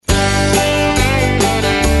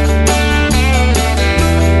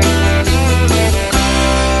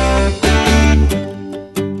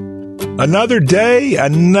Another day,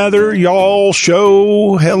 another Y'all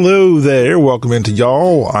show. Hello there. Welcome into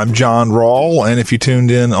Y'all. I'm John Rawl, and if you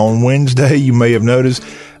tuned in on Wednesday, you may have noticed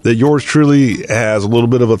that yours truly has a little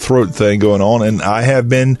bit of a throat thing going on, and I have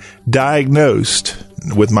been diagnosed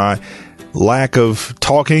with my lack of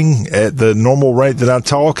talking at the normal rate that I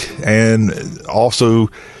talk, and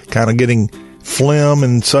also kind of getting phlegm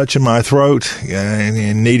and such in my throat,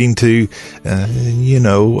 and needing to,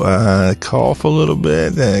 cough a little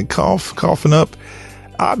bit, coughing up.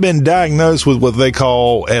 I've been diagnosed with what they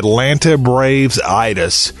call Atlanta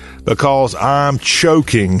Braves-itis because I'm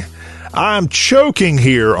choking. I'm choking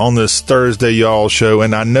here on this Thursday Y'all show,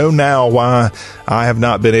 and I know now why I have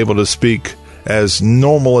not been able to speak as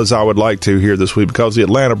normal as I would like to here this week, because the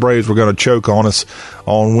Atlanta Braves were going to choke on us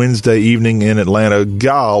on Wednesday evening in Atlanta.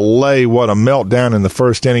 Golly, what a meltdown in the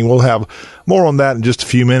first inning. We'll have more on that in just a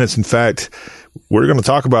few minutes. In fact, we're going to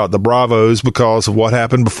talk about the Bravos because of what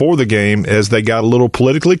happened before the game, as they got a little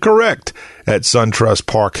politically correct at SunTrust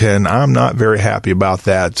Park, and I'm not very happy about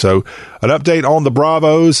that. So an update on the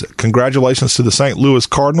Bravos. Congratulations to the St. Louis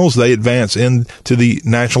Cardinals. They advance into the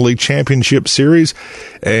National League Championship Series,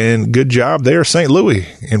 and good job there, St. Louis,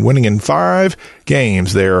 in winning in 5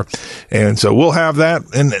 games there. And so we'll have that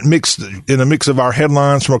in a mix of our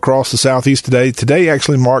headlines from across the Southeast today. Today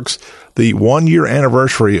actually marks the 1-year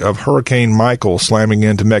anniversary of Hurricane Michael slamming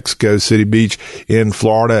into Mexico City Beach in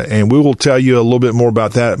Florida, and we will tell you a little bit more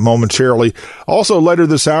about that momentarily. Also, later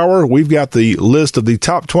this hour, we've got the list of the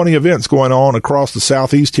top 20 events going on across the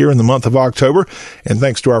Southeast here in the month of October, and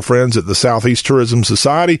thanks to our friends at the Southeast Tourism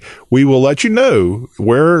Society, we will let you know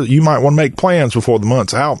where you might want to make plans before the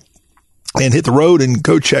month's out and hit the road and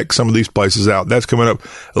go check some of these places out. That's coming up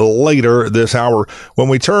later this hour. When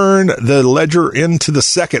we turn the ledger into the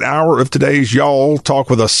second hour of today's Y'all Talk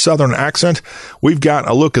with a Southern accent, we've got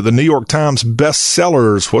a look at the New York Times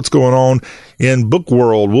bestsellers, what's going on in book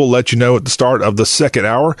world. We'll let you know at the start of the second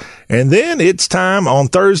hour. And then it's time on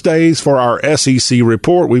Thursdays for our SEC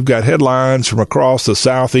report. We've got headlines from across the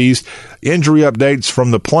Southeast, injury updates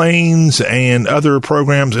from the Plains and other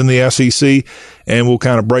programs in the SEC. And we'll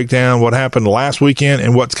kind of break down what happened last weekend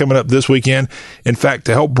and what's coming up this weekend. In fact,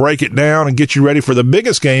 to help break it down and get you ready for the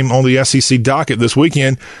biggest game on the SEC docket this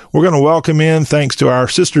weekend, we're going to welcome in, thanks to our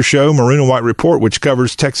sister show, Maroon and White Report, which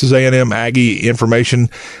covers Texas A&M Aggie information.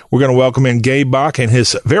 We're going to welcome in Gabe Bach and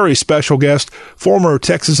his very special guest, former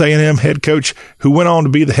Texas A&M head coach who went on to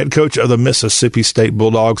be the head coach of the Mississippi State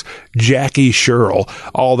Bulldogs, Jackie Sherrill.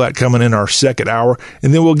 All that coming in our second hour.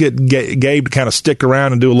 And then we'll get Gabe to kind of stick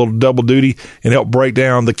around and do a little double duty and help break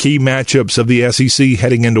down the key matchups of the SEC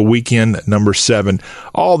heading into weekend number 7.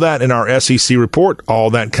 All that in our SEC report, all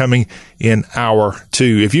that coming in hour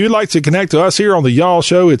 2. If you'd like to connect to us here on the Y'all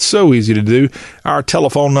Show, it's so easy to do. Our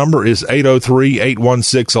telephone number is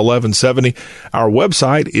 803-816-1170. Our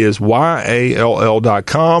website is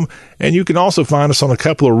YALL.com. And you can also find us on a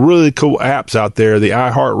couple of really cool apps out there, the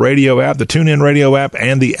iHeartRadio app, the TuneIn Radio app,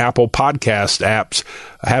 and the Apple Podcast apps.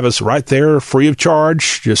 Have us right there free of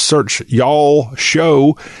charge. Just search Y'all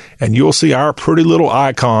Show, and you'll see our pretty little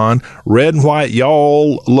icon, red and white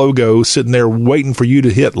Y'all logo, sitting there waiting for you to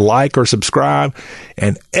hit like or subscribe.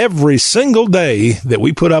 And every single day that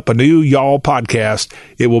we put up a new Y'all podcast,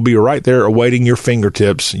 it will be right there awaiting your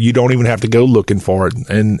fingertips. You don't even have to go looking for it.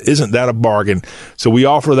 And isn't that a bargain? So we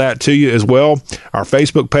offer that to you as well. Our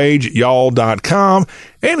Facebook page, y'all.com.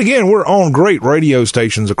 And again, we're on great radio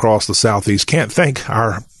stations across the Southeast. Can't thank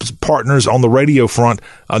our partners on the radio front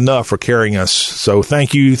enough for carrying us. So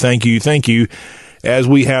thank you, thank you, thank you, as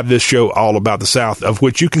we have this show all about the South, of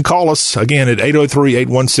which you can call us again at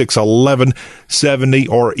 803-816-1170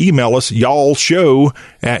 or email us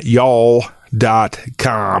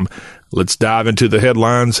y'allshow@y'all.com. Let's dive into the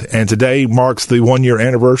headlines. And today marks the 1-year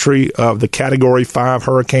anniversary of the Category 5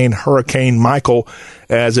 hurricane, Hurricane Michael,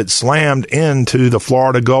 as it slammed into the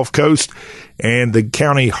Florida Gulf Coast. And the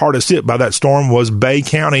county hardest hit by that storm was Bay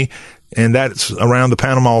County, and that's around the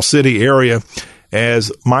Panama City area.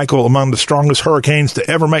 As Michael, among the strongest hurricanes to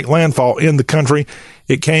ever make landfall in the country,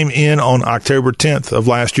 it came in on October 10th of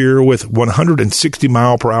last year with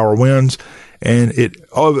 160-mile-per-hour winds. And it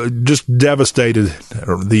just devastated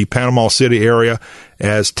the Panama City area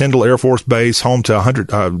as Tyndall Air Force Base, home to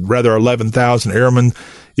 11,000 airmen.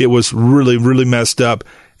 It was really, really messed up.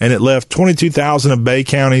 And it left 22,000 of Bay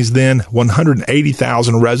County's then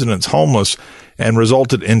 180,000 residents homeless, and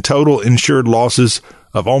resulted in total insured losses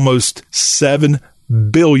of almost $7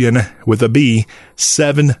 billion, with a B,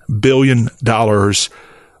 $7 billion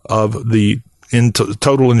of the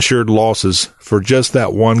total insured losses for just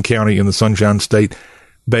that one county in the Sunshine State.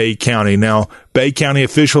 Bay County. Now, Bay County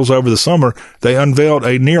officials over the summer, they unveiled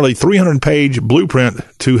a nearly 300-page blueprint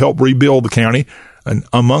to help rebuild the county. And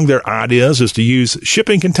among their ideas is to use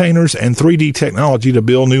shipping containers and 3D technology to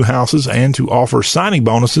build new houses and to offer signing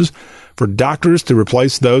bonuses for doctors to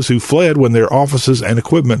replace those who fled when their offices and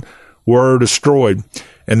equipment were destroyed.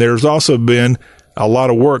 And there's also been a lot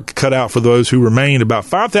of work cut out for those who remained. About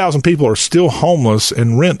 5,000 people are still homeless,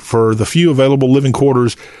 and rent for the few available living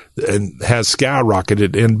quarters has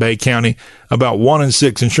skyrocketed in Bay County. About 1 in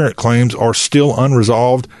 6 insurance claims are still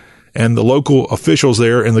unresolved, and the local officials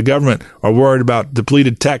there and the government are worried about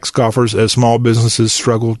depleted tax coffers as small businesses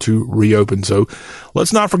struggle to reopen. So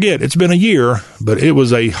let's not forget, it's been a year, but it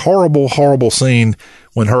was a horrible, horrible scene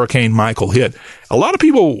when Hurricane Michael hit. A lot of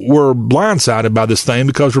people were blindsided by this thing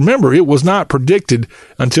because, remember, it was not predicted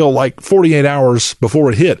until like 48 hours before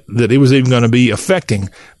it hit that it was even going to be affecting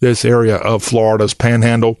this area of Florida's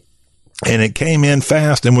Panhandle. And it came in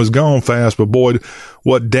fast and was gone fast, but boy,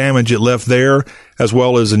 what damage it left there, as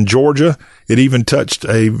well as in Georgia. It even touched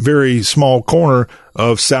a very small corner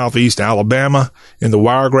of southeast Alabama in the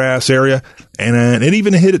Wiregrass area, and it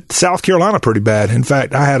even hit South Carolina pretty bad. In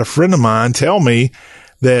fact, I had a friend of mine tell me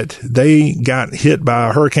that they got hit by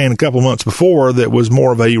a hurricane a couple months before that was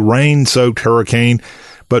more of a rain-soaked hurricane,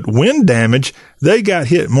 but wind damage, they got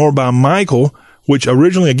hit more by Michael, which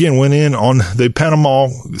originally, again, went in on the Panama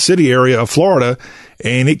City area of Florida,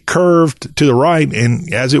 and it curved to the right.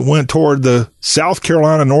 And as it went toward the South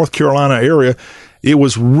Carolina, North Carolina area, it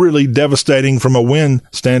was really devastating from a wind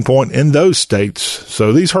standpoint in those states.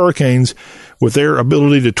 So these hurricanes, with their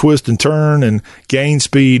ability to twist and turn and gain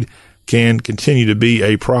speed, can continue to be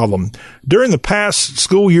a problem. During the past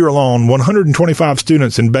school year alone, 125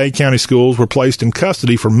 students in Bay County schools were placed in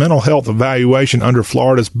custody for mental health evaluation under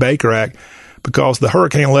Florida's Baker Act, because the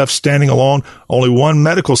hurricane left standing alone only one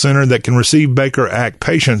medical center that can receive Baker Act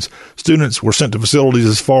patients. Students were sent to facilities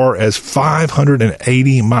as far as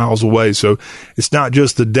 580 miles away. So it's not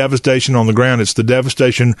just the devastation on the ground, it's the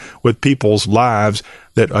devastation with people's lives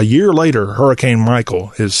that a year later, Hurricane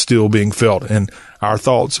Michael is still being felt. And our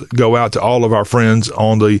thoughts go out to all of our friends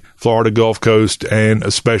on the Florida Gulf Coast and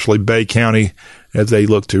especially Bay County as they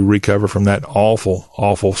look to recover from that awful,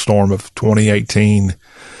 awful storm of 2018.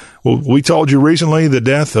 Well, we told you recently the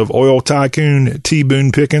death of oil tycoon T.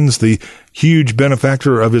 Boone Pickens, the huge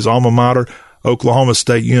benefactor of his alma mater, Oklahoma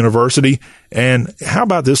State University. And how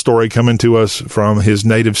about this story coming to us from his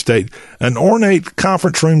native state? An ornate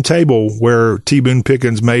conference room table where T. Boone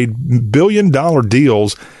Pickens made billion-dollar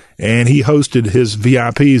deals, and he hosted his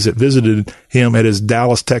VIPs that visited him at his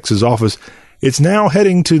Dallas, Texas office. It's now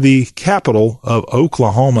heading to the capital of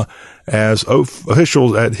Oklahoma as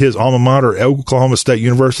officials at his alma mater, Oklahoma State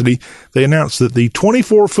University, they announced that the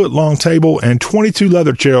 24-foot-long table and 22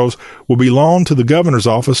 leather chairs will be loaned to the governor's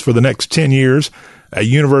office for the next 10 years. A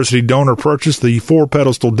university donor purchased the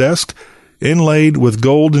 4-pedestal desk inlaid with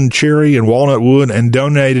golden cherry and walnut wood and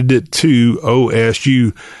donated it to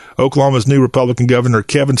OSU. Oklahoma's new Republican governor,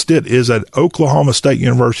 Kevin Stitt, is an Oklahoma State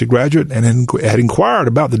University graduate and had inquired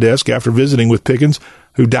about the desk after visiting with Pickens,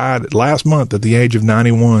 who died last month at the age of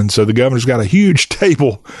 91. So the governor's got a huge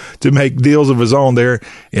table to make deals of his own there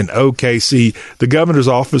in OKC. The governor's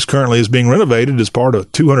office currently is being renovated as part of a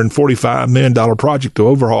 $245 million project to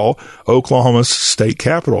overhaul Oklahoma's state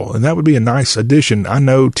capitol. And that would be a nice addition. I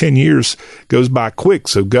know 10 years goes by quick.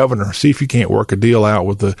 So governor, see if you can't work a deal out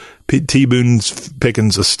with the T. Boone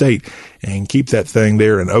Pickens estate and keep that thing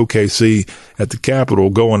there in OKC at the capitol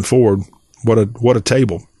going forward. What a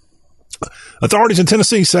table. Authorities in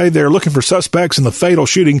Tennessee say they're looking for suspects in the fatal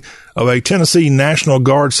shooting of a Tennessee National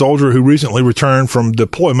Guard soldier who recently returned from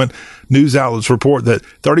deployment. News outlets report that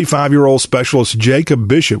 35-year-old specialist Jacob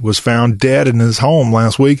Bishop was found dead in his home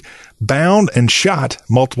last week, bound and shot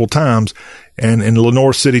multiple times. And in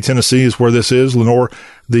Lenoir City, Tennessee is where this is. Lenoir,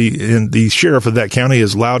 the sheriff of that county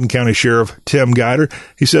is Loudoun County Sheriff Tim Guider.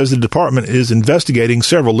 He says the department is investigating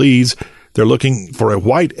several leads. They're looking for a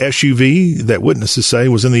white SUV that witnesses say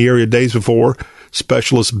was in the area days before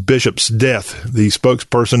Specialist Bishop's death. The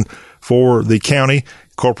spokesperson for the county,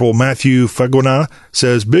 Corporal Matthew Fagona,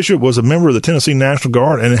 says Bishop was a member of the Tennessee National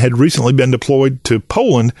Guard and had recently been deployed to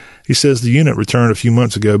Poland. He says the unit returned a few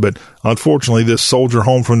months ago, but unfortunately this soldier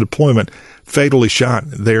home from deployment fatally shot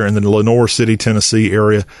there in the Lenoir City, Tennessee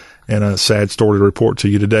area. And a sad story to report to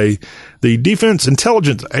you today. The Defense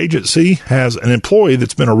Intelligence Agency has an employee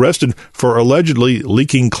that's been arrested for allegedly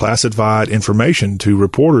leaking classified information to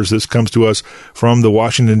reporters. This comes to us from the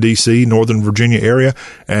Washington, D.C., Northern Virginia area,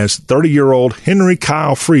 as 30-year-old Henry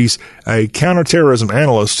Kyle Freese, a counterterrorism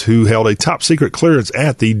analyst who held a top-secret clearance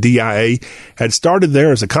at the DIA, had started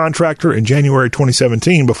there as a contractor in January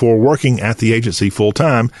 2017 before working at the agency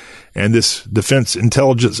full-time. And this Defense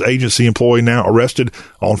Intelligence Agency employee now arrested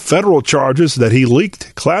on federal charges that he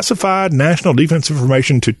leaked classified national defense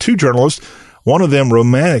information to 2 journalists, one of them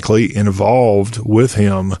romantically involved with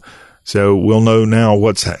him. So we'll know now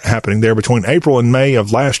what's happening there. Between April and May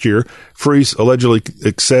of last year, Freese allegedly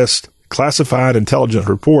accessed classified intelligence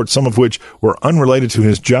reports, some of which were unrelated to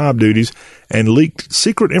his job duties, and leaked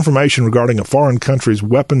secret information regarding a foreign country's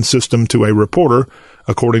weapon system to a reporter.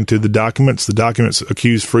 According to the documents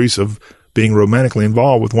accused Freese of being romantically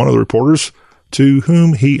involved with one of the reporters to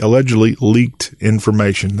whom he allegedly leaked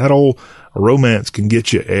information. That old romance can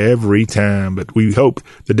get you every time, but we hope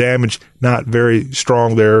the damage not very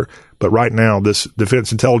strong there. But right now, this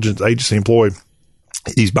Defense Intelligence Agency employee,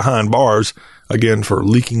 he's behind bars again for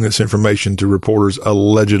leaking this information to reporters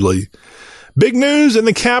allegedly. Big news in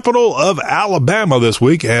the capital of Alabama this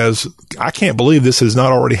week, as I can't believe this has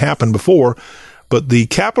not already happened before. But the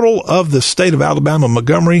capital of the state of Alabama,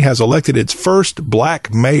 Montgomery, has elected its first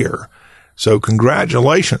black mayor. So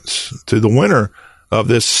congratulations to the winner of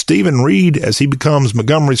this, Stephen Reed, as he becomes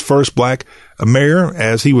Montgomery's first black mayor,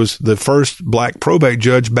 as he was the first black probate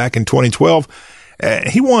judge back in 2012.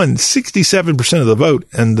 He won 67% of the vote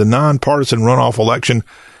in the nonpartisan runoff election,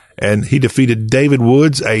 and he defeated David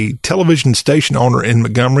Woods, a television station owner in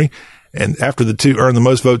Montgomery. And after the two earned the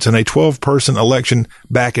most votes in a 12-person election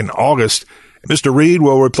back in August, Mr. Reed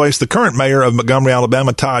will replace the current mayor of Montgomery,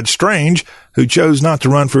 Alabama, Todd Strange, who chose not to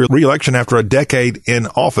run for re-election after a decade in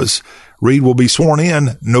office. Reed will be sworn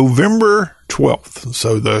in November 12th.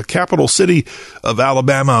 So the capital city of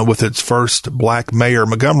Alabama with its first black mayor,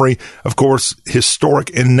 Montgomery, of course,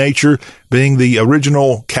 historic in nature, being the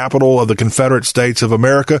original capital of the Confederate States of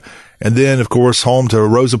America. And then, of course, home to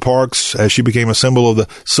Rosa Parks as she became a symbol of the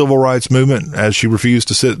civil rights movement as she refused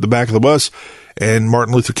to sit at the back of the bus. And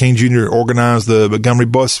Martin Luther King Jr. organized the Montgomery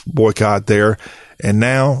bus boycott there. And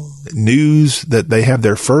now news that they have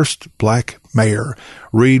their first black mayor.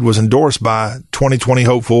 Reed was endorsed by 2020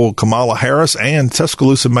 hopeful Kamala Harris and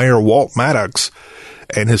Tuscaloosa Mayor Walt Maddox.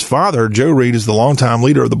 And his father, Joe Reed, is the longtime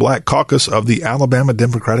leader of the Black Caucus of the Alabama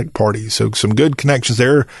Democratic Party. So some good connections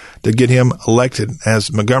there to get him elected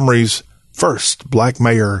as Montgomery's first black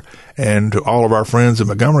mayor. And to all of our friends in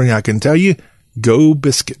Montgomery, I can tell you, go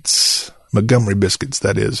Biscuits. Montgomery Biscuits,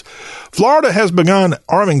 that is. Florida has begun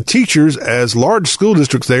arming teachers as large school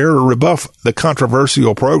districts there rebuff the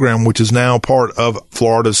controversial program, which is now part of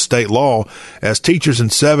Florida's state law, as teachers in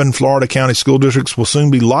 7 Florida county school districts will soon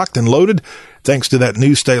be locked and loaded thanks to that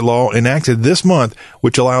new state law enacted this month,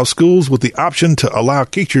 which allows schools with the option to allow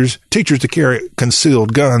teachers to carry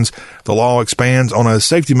concealed guns. The law expands on a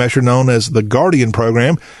safety measure known as the Guardian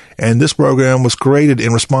Program, and this program was created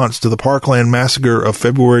in response to the Parkland massacre of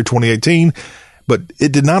February 2018, but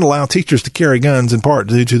it did not allow teachers to carry guns, in part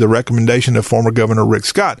due to the recommendation of former Governor Rick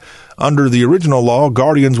Scott. Under the original law,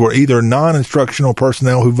 guardians were either non-instructional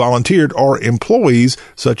personnel who volunteered or employees,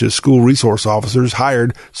 such as school resource officers,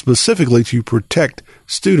 hired specifically to protect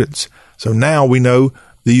students. So now we know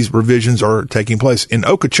these revisions are taking place. In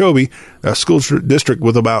Okeechobee, a school district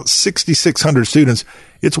with about 6,600 students,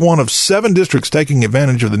 it's one of 7 districts taking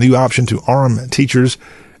advantage of the new option to arm teachers,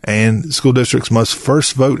 and school districts must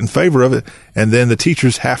first vote in favor of it, and then the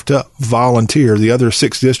teachers have to volunteer. The other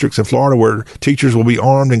 6 districts in Florida where teachers will be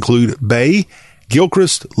armed include Bay,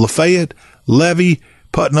 Gilchrist, Lafayette, Levy,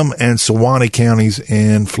 Putnam, and Sewanee counties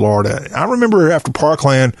in Florida. I remember after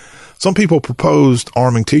Parkland, some people proposed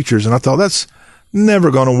arming teachers, and I thought that's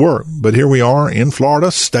never going to work. But here we are in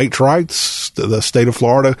Florida, states' rights, the state of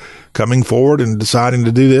Florida coming forward and deciding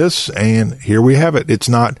to do this. And here we have it. It's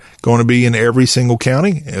not going to be in every single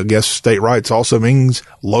county. I guess state rights also means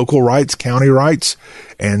local rights, county rights,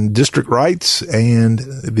 and district rights. And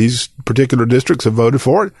these particular districts have voted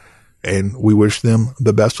for it. And we wish them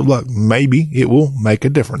the best of luck. Maybe it will make a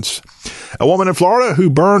difference. A woman in Florida who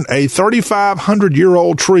burned a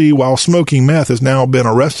 3,500-year-old tree while smoking meth has now been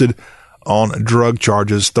arrested on drug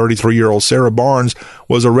charges. 33-year-old Sarah Barnes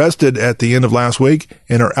was arrested at the end of last week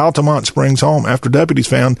in her Altamont Springs home after deputies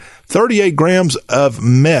found 38 grams of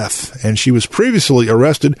meth, and she was previously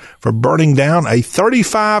arrested for burning down a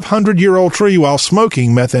 3,500-year-old tree while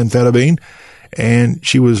smoking methamphetamine, and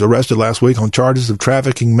she was arrested last week on charges of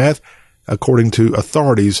trafficking meth, according to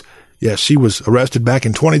authorities. Yes, she was arrested back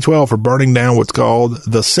in 2012 for burning down what's called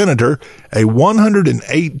the Senator, a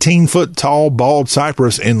 118-foot tall bald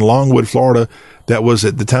cypress in Longwood, Florida, that was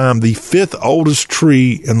at the time the 5th oldest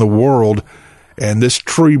tree in the world. And this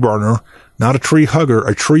tree burner, not a tree hugger,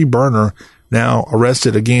 a tree burner, now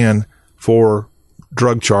arrested again for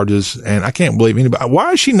drug charges. And I can't believe anybody.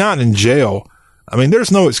 Why is she not in jail? I mean,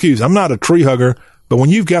 there's no excuse. I'm not a tree hugger, but when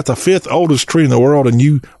you've got the 5th oldest tree in the world and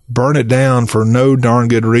you burn it down for no darn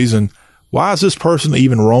good reason, why is this person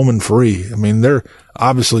even roaming free? I mean, there's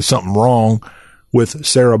obviously something wrong with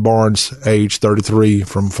Sarah Barnes, age 33,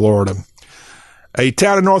 from Florida. A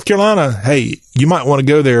town in North Carolina, hey, you might want to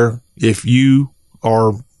go there if you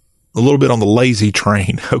are a little bit on the lazy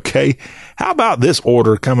train, okay? How about this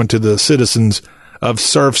order coming to the citizens of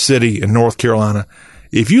Surf City in North Carolina?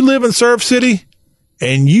 If you live in Surf City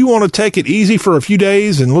and you want to take it easy for a few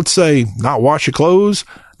days and, let's say, not wash your clothes,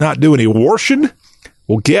 not do any washing,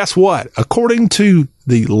 well, guess what? According to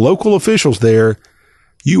the local officials there,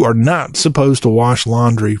 you are not supposed to wash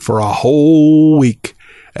laundry for a whole week,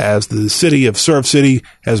 as the city of Surf City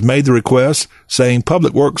has made the request, saying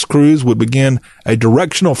public works crews would begin a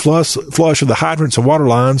directional flush of the hydrants and water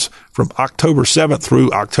lines from October 7th through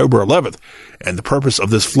October 11th. And the purpose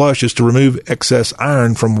of this flush is to remove excess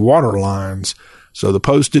iron from water lines. So the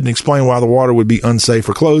Post didn't explain why the water would be unsafe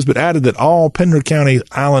for clothes, but added that all Pender County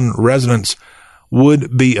Island residents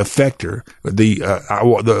would be affected.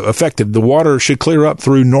 The water should clear up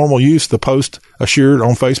through normal use, the Post assured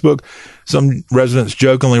on Facebook. Some residents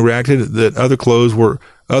jokingly reacted that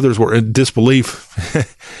others were in disbelief.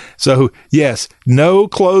 So yes, no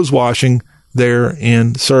clothes washing there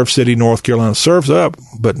in Surf City, North Carolina. Surf's up,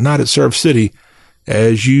 but not at Surf City,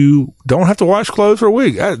 as you don't have to wash clothes for a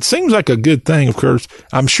week. It seems like a good thing. Of course,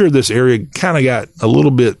 I'm sure this area kind of got a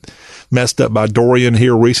little bit messed up by Dorian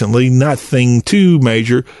here recently. Nothing too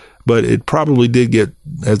major, but it probably did get,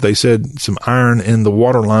 as they said, some iron in the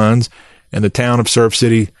water lines, and the town of Surf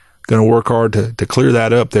City going to work hard to clear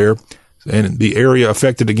that up there. And the area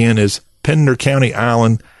affected again is Pender County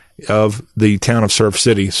Island of the town of Surf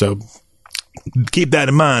City. So keep that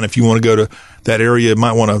in mind. If you want to go to that area, you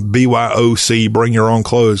might want to BYOC, bring your own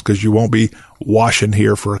clothes, because you won't be washing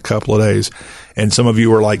here for a couple of days. And some of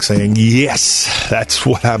you are like saying, yes, that's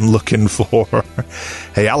what I'm looking for.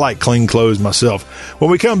 Hey, I like clean clothes myself.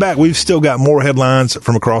 When we come back, we've still got more headlines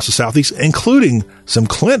from across the Southeast, including some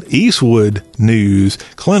Clint Eastwood news.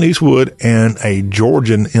 Clint Eastwood and a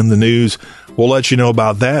Georgian in the news. We'll let you know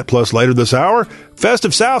about that. Plus, later this hour,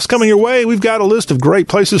 Festive South's coming your way. We've got a list of great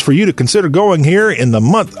places for you to consider going here in the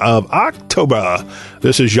month of October.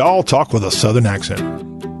 This is Y'all Talk with a Southern Accent.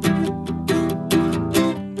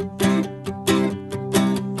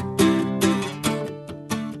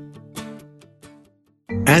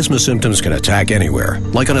 Asthma symptoms can attack anywhere,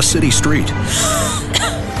 like on a city street.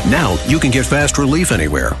 Now, you can get fast relief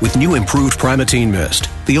anywhere with new improved Primatene Mist,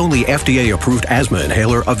 the only FDA-approved asthma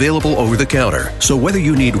inhaler available over the counter. So whether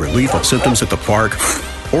you need relief of symptoms at the park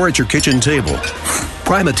or at your kitchen table,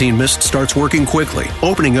 Primatene Mist starts working quickly,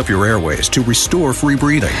 opening up your airways to restore free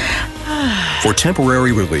breathing. For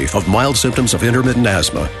temporary relief of mild symptoms of intermittent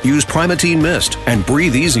asthma, use Primatene Mist and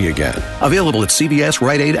breathe easy again. Available at CVS,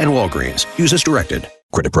 Rite Aid, and Walgreens. Use as directed.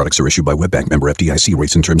 Credit products are issued by WebBank, member FDIC.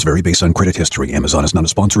 Rates and terms vary based on credit history. Amazon is not a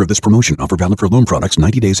sponsor of this promotion. Offer valid for loan products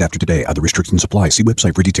 90 days after today. Other restrictions apply. See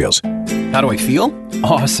website for details. How do I feel?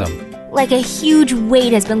 Awesome. Like a huge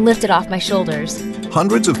weight has been lifted off my shoulders.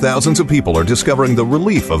 Hundreds of thousands of people are discovering the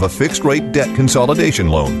relief of a fixed-rate debt consolidation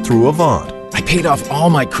loan through Avant. I paid off all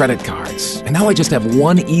my credit cards, and now I just have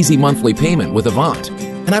one easy monthly payment with Avant.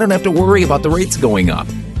 And I don't have to worry about the rates going up.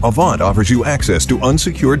 Avant offers you access to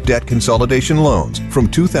unsecured debt consolidation loans from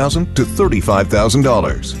 $2,000 to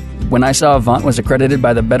 $35,000. When I saw Avant was accredited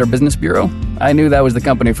by the Better Business Bureau, I knew that was the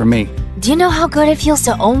company for me. Do you know how good it feels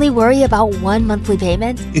to only worry about one monthly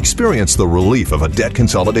payment? Experience the relief of a debt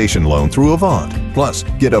consolidation loan through Avant. Plus,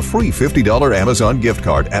 get a free $50 Amazon gift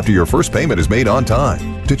card after your first payment is made on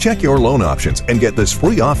time. To check your loan options and get this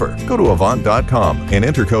free offer, go to Avant.com and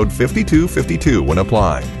enter code 5252 when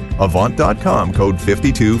applying. Avant.com, code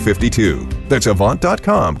 5252. That's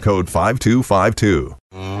Avant.com, code 5252.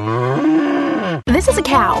 This is a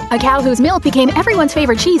cow whose milk became everyone's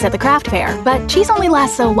favorite cheese at the craft fair. But cheese only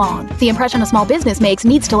lasts so long. The impression a small business makes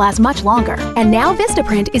needs to last much longer. And now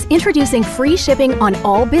Vistaprint is introducing free shipping on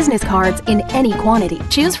all business cards in any quantity.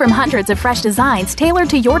 Choose from hundreds of fresh designs tailored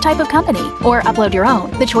to your type of company, or upload your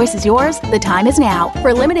own. The choice is yours. The time is now.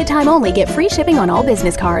 For limited time only, get free shipping on all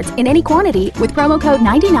business cards in any quantity with promo code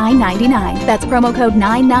 9999. That's promo code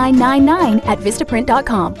 9999 at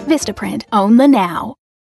Vistaprint.com. Vistaprint. Own the now.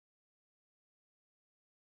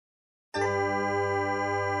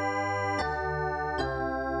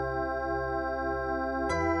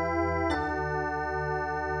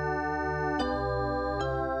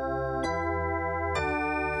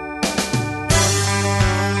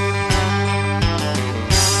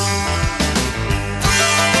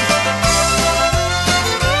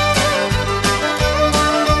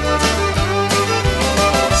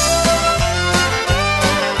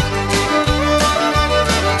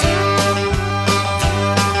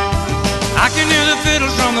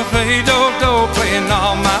 on the Fado, playing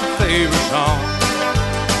all my favorite songs.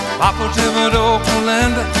 Papa Thibodeau,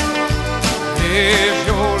 Kalinda, here's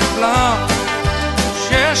your blonde.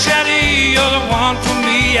 Cher Shadi, you're the one for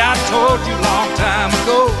me, I told you long time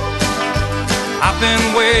ago. I've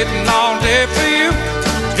been waiting all day for you,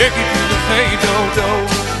 take you to the Fado.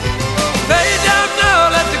 Fado,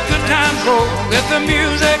 let the good times roll, let the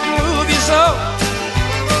music move your soul.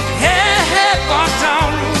 Hey, hey,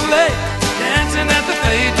 Barton Roulette, dancing at the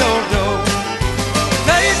Fado.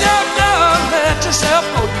 Fado, let yourself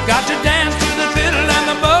go, you got to dance to the fiddle and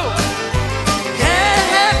the bow. Hey,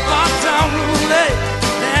 hey, Barton Roulette,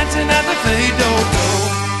 dancing at the Fado.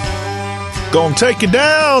 Gonna take you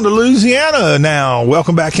down to Louisiana now.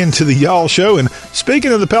 Welcome back into the Y'all Show. And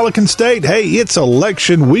speaking of the Pelican State, hey, it's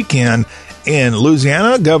election weekend in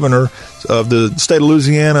Louisiana. Governor of the state of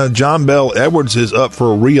Louisiana, John Bel Edwards, is up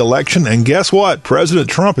for re-election. And guess what? President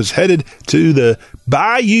Trump is headed to the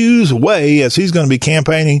Bayou's Way as he's going to be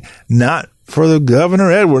campaigning not for the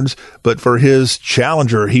Governor Edwards, but for his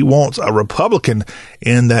challenger. He wants a Republican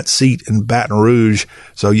in that seat in Baton Rouge.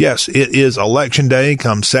 So, yes, it is election day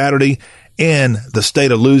come Saturday in the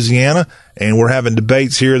state of Louisiana, and we're having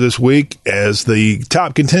debates here this week as the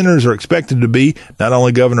top contenders are expected to be not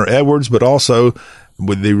only Governor Edwards, but also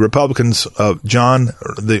with the Republicans of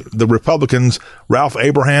the Republicans, Ralph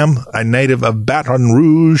Abraham, a native of Baton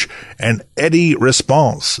Rouge, and Eddie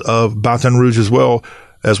Response of Baton Rouge as well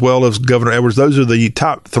as Governor Edwards. Those are the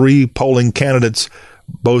top three polling candidates.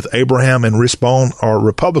 Both Abraham and Response are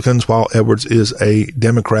Republicans, while Edwards is a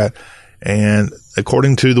Democrat. And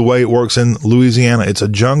according to the way it works in Louisiana, it's a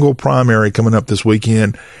jungle primary coming up this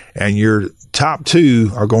weekend, and your top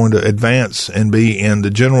two are going to advance and be in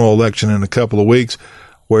the general election in a couple of weeks,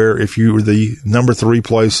 where if you were the number 3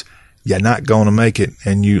 place, you're not going to make it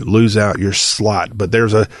and you lose out your slot. But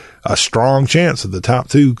there's a strong chance that the top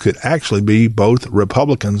two could actually be both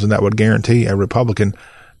Republicans, and that would guarantee a Republican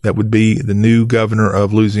that would be the new governor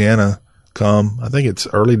of Louisiana come, I think it's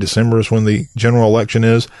early December is when the general election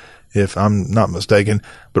is, if I'm not mistaken.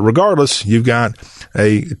 But regardless, you've got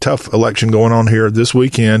a tough election going on here this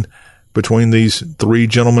weekend between these three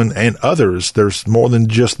gentlemen and others. There's more than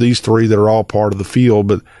just these three that are all part of the field,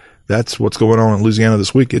 but that's what's going on in Louisiana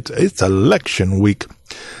this week. It's election week.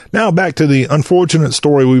 Now back to the unfortunate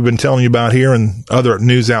story we've been telling you about here and other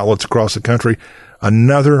news outlets across the country.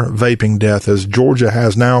 Another vaping death, as Georgia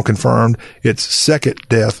has now confirmed its second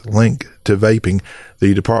death linked to vaping.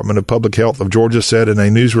 The Department of Public Health of Georgia said in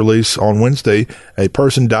a news release on Wednesday, a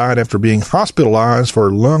person died after being hospitalized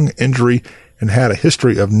for lung injury and had a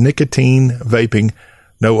history of nicotine vaping.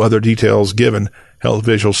 No other details given. Health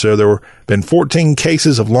officials said there have been 14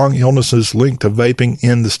 cases of lung illnesses linked to vaping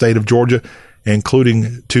in the state of Georgia,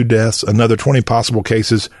 including 2 deaths. Another 20 possible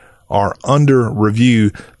cases are under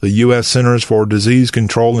review. The U.S. Centers for Disease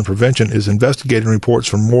Control and Prevention is investigating reports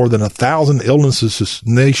from more than 1,000 illnesses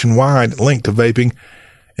nationwide linked to vaping,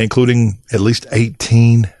 including at least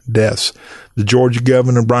 18 deaths. The Georgia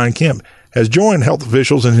Governor, Brian Kemp, has joined health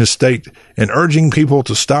officials in his state in urging people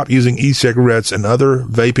to stop using e-cigarettes and other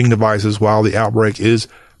vaping devices while the outbreak is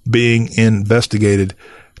being investigated.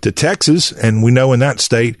 To Texas, and we know in that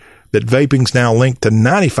state that vaping's now linked to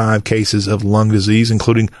 95 cases of lung disease,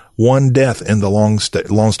 including 1 death in the Lone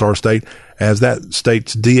Star State, as that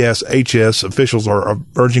state's DSHS officials are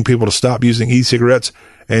urging people to stop using e-cigarettes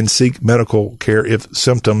and seek medical care if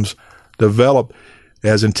symptoms develop.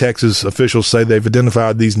 As in Texas, officials say they've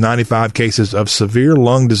identified these 95 cases of severe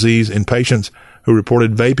lung disease in patients who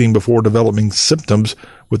reported vaping before developing symptoms,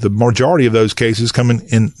 with the majority of those cases coming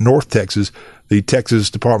in North Texas. The Texas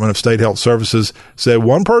Department of State Health Services said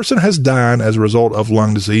 1 person has died as a result of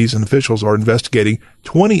lung disease, and officials are investigating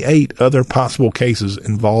 28 other possible cases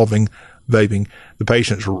involving vaping. The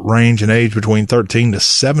patients range in age between 13 to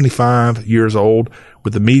 75 years old,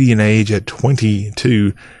 with the median age at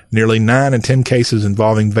 22. Nearly 9 in 10 cases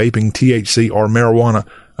involving vaping THC or marijuana,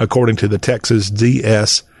 according to the Texas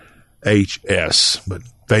DSHS. But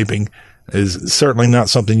vaping is certainly not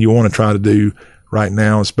something you want to try to do right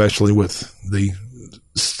now, especially with the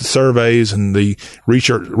surveys and the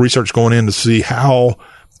research going in to see how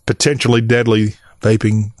potentially deadly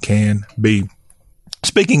vaping can be.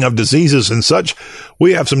 Speaking of diseases and such,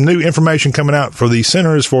 we have some new information coming out for the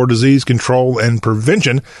Centers for Disease Control and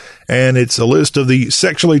Prevention, and it's a list of the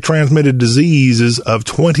sexually transmitted diseases of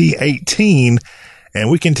 2018. And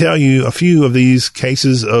we can tell you a few of these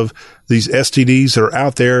cases of these STDs that are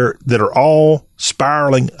out there that are all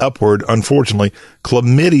spiraling upward. Unfortunately,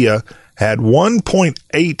 chlamydia had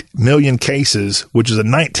 1.8 million cases, which is a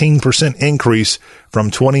 19% increase from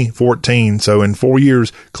 2014. So in 4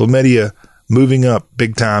 years, chlamydia moving up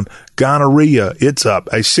big time. Gonorrhea, it's up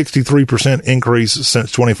a 63% increase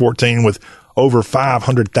since 2014 with over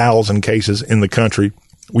 500,000 cases in the country.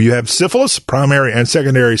 You have syphilis, primary and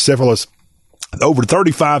secondary syphilis, over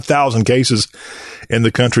 35,000 cases in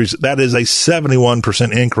the country. That is a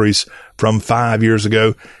 71% increase from 5 years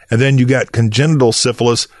ago. And then you got congenital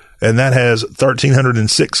syphilis, and that has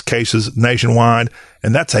 1,306 cases nationwide.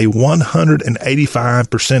 And that's a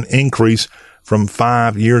 185% increase from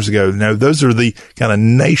 5 years ago. Now, those are the kind of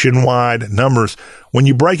nationwide numbers. When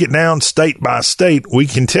you break it down state by state, we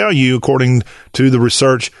can tell you, according to the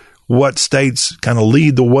research, what states kind of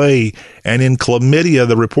lead the way. And in chlamydia,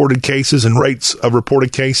 the reported cases and rates of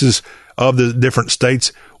reported cases of the different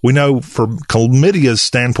states, we know from chlamydia's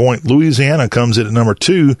standpoint, Louisiana comes in at number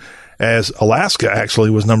 2, as Alaska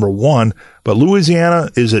actually was number 1. But Louisiana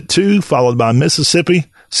is at 2, followed by Mississippi,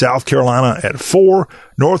 South Carolina at 4,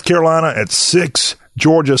 North Carolina at 6,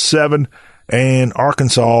 Georgia 7, and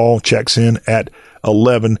Arkansas checks in at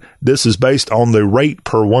 11. This is based on the rate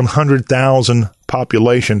per 100,000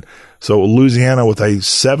 population. So Louisiana with a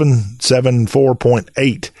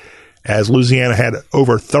 774.8, as Louisiana had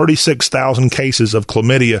over 36,000 cases of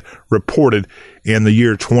chlamydia reported in the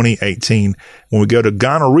year 2018. When we go to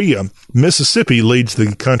gonorrhea, Mississippi leads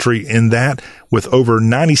the country in that with over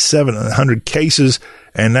 9,700 cases,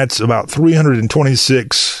 and that's about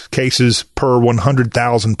 326 cases per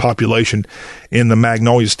 100,000 population in the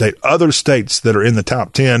Magnolia State. Other states that are in the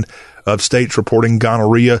top 10 of states reporting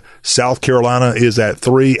gonorrhea: South Carolina is at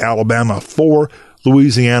 3, Alabama 4,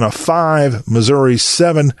 Louisiana 5, Missouri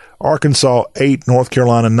 7, Arkansas 8, North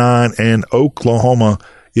Carolina 9, and Oklahoma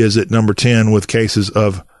is at number 10 with cases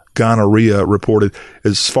of gonorrhea reported.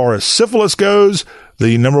 As far as syphilis goes,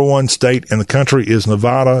 the number 1 state in the country is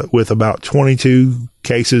Nevada with about 22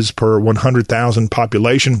 cases per 100,000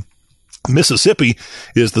 population. Mississippi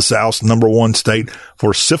is the South's number 1 state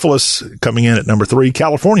for syphilis, coming in at number 3.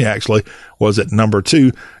 California actually was at number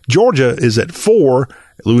 2. Georgia is at 4.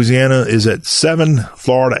 Louisiana is at 7,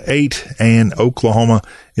 Florida 8, and Oklahoma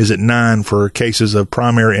is at 9 for cases of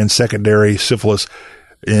primary and secondary syphilis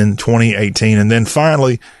in 2018. And then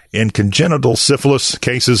finally, in congenital syphilis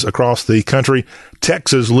cases across the country,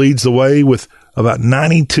 Texas leads the way with about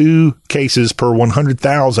 92 cases per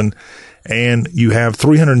 100,000. And you have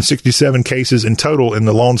 367 cases in total in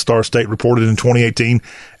the Lone Star State reported in 2018,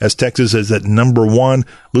 as Texas is at number 1.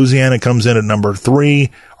 Louisiana comes in at number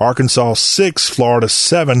 3, Arkansas 6, Florida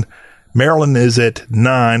 7, Maryland is at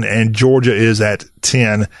 9, and Georgia is at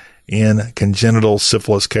 10 in congenital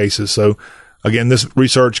syphilis cases. So again, this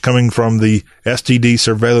research coming from the STD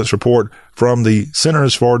surveillance report from the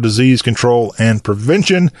Centers for Disease Control and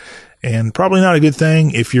Prevention. And probably not a good thing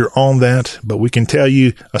if you're on that, but we can tell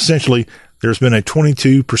you essentially there's been a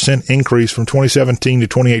 22% increase from 2017 to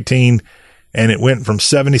 2018, and it went from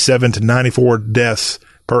 77 to 94 deaths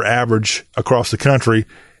per average across the country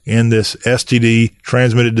in this STD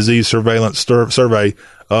transmitted disease surveillance survey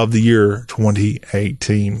of the year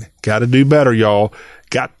 2018. Got to do better, y'all.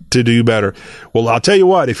 Got to do better. Well, I'll tell you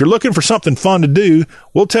what, if you're looking for something fun to do,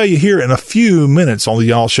 we'll tell you here in a few minutes on the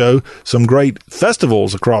Y'all Show some great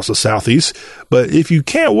festivals across the Southeast. But if you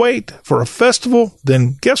can't wait for a festival,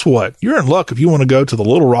 then guess what? You're in luck if you want to go to the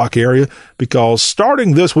Little Rock area, because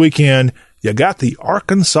starting this weekend, you got the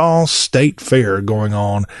Arkansas State Fair going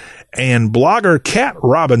on. And blogger Kat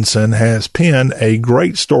Robinson has penned a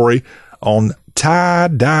great story on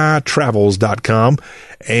TieDyeTravels.com.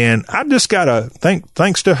 And I just got to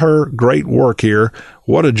thanks to her great work here.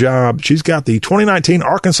 What a job. She's got the 2019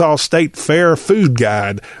 Arkansas State Fair Food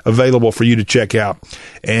Guide available for you to check out.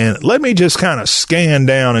 And let me just kind of scan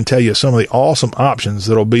down and tell you some of the awesome options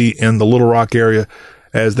that'll be in the Little Rock area,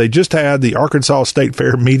 as they just had the Arkansas State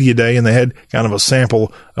Fair Media Day, and they had kind of a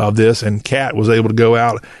sample of this, and Kat was able to go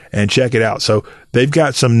out and check it out. So they've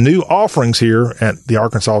got some new offerings here at the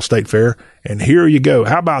Arkansas State Fair, and here you go.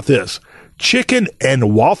 How about this? Chicken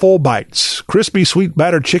and waffle bites, crispy sweet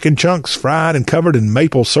battered chicken chunks fried and covered in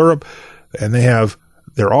maple syrup. And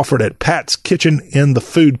they're offered at Pat's Kitchen in the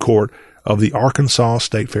food court of the Arkansas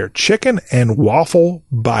State Fair. Chicken and waffle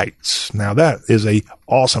bites. Now that is a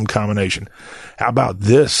awesome combination. How about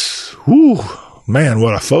this? Whew, man,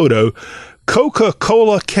 what a photo.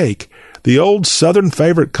 Coca-Cola cake. The old Southern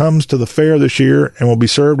favorite comes to the fair this year and will be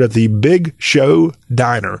served at the Big Show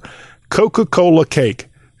Diner. Coca-Cola cake.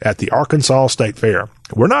 at the Arkansas State Fair.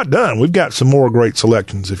 We're not done. We've got some more great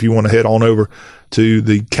selections if you want to head on over to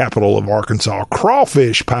the capital of Arkansas.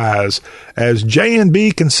 Crawfish pies, as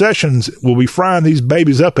J&B Concessions will be frying these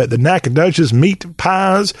babies up at the Nacogdoches Meat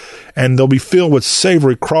Pies, and they'll be filled with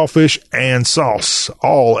savory crawfish and sauce,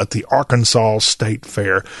 all at the Arkansas State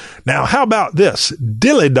Fair. Now, how about this?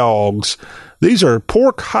 Dilly Dogs. These are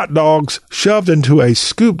pork hot dogs shoved into a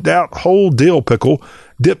scooped out whole dill pickle,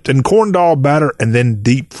 dipped in corn dog batter, and then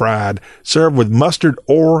deep fried, served with mustard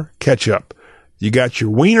or ketchup. You got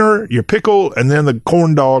your wiener, your pickle, and then the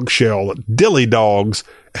corn dog shell. Dilly Dogs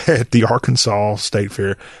at the Arkansas State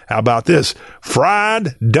Fair. How about this?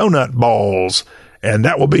 Fried donut balls. And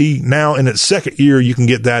that will be now in its second year. You can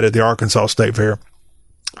get that at the Arkansas State Fair.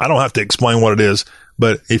 I don't have to explain what it is,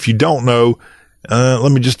 but if you don't know,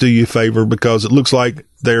 let me just do you a favor, because it looks like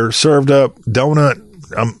they're served up donut.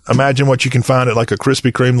 Imagine what you can find at like a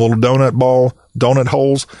Krispy Kreme little donut ball, donut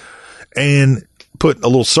holes, and put a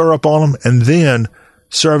little syrup on them, and then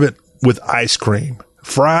serve it with ice cream.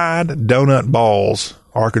 Fried donut balls,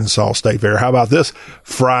 Arkansas State Fair. How about this?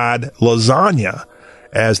 Fried lasagna,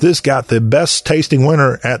 as this got the best tasting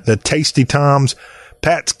winner at the Tasty Times.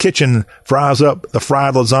 Pat's Kitchen fries up the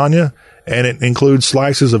fried lasagna, and it includes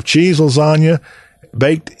slices of cheese lasagna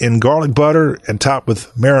baked in garlic butter and topped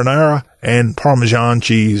with marinara and Parmesan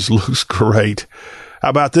cheese. Looks great. How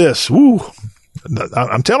about this? Woo!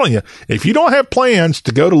 I'm telling you, if you don't have plans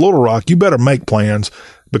to go to Little Rock, you better make plans,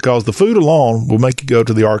 because the food alone will make you go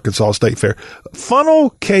to the Arkansas State Fair.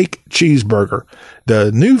 Funnel Cake Cheeseburger.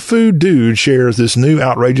 The new food dude shares this new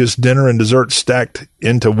outrageous dinner and dessert stacked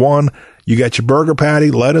into one. You got your burger patty,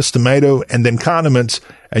 lettuce, tomato, and then condiments,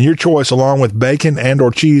 and your choice along with bacon and or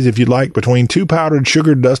cheese if you'd like, between 2 powdered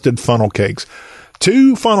sugar-dusted funnel cakes.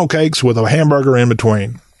 2 funnel cakes with a hamburger in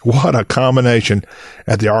between. What a combination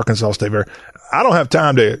at the Arkansas State Fair. I don't have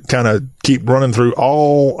time to kind of keep running through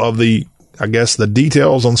all of the, I guess, the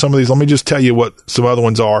details on some of these. Let me just tell you what some other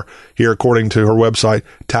ones are here, according to her website,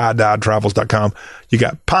 TieDyedTravels.com. You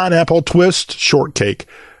got pineapple twist shortcake,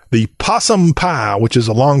 the possum pie, which is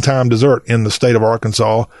a long-time dessert in the state of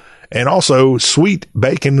Arkansas, and also sweet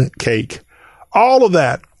bacon cake. All of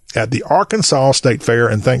that at the Arkansas State Fair.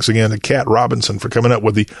 And thanks again to Kat Robinson for coming up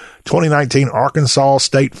with the 2019 Arkansas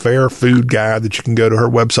State Fair food guide that you can go to her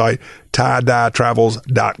website,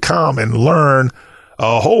 TieDyedTravels.com, and learn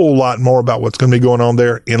a whole lot more about what's going to be going on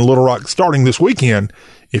there in Little Rock starting this weekend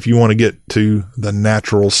if you want to get to the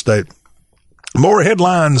natural state. More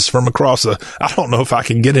headlines from across I don't know if I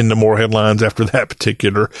can get into more headlines after that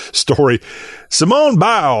particular story. Simone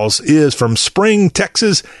Biles is from Spring,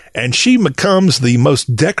 Texas, and she becomes the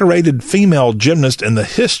most decorated female gymnast in the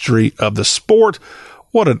history of the sport.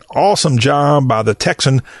 What an awesome job by the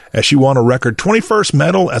Texan, as she won a record 21st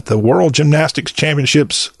medal at the World Gymnastics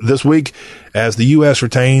Championships this week, as the U.S.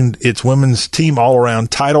 retained its women's team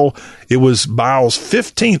all-around title. It was Biles'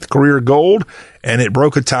 15th career gold, and it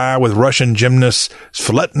broke a tie with Russian gymnast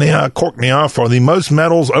Svetlana Korknia for the most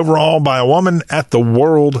medals overall by a woman at the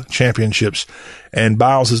World Championships. And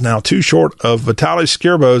Biles is now 2 short of Vitaly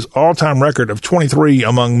Skirbo's all-time record of 23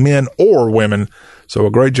 among men or women. So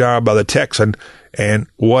a great job by the Texan. And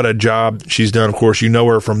what a job she's done. Of course, you know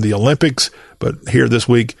her from the Olympics, but here this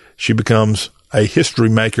week, she becomes a history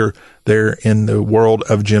maker there in the world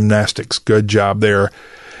of gymnastics. Good job there.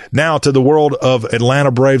 Now to the world of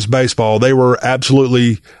Atlanta Braves baseball. They were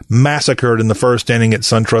absolutely massacred in the first inning at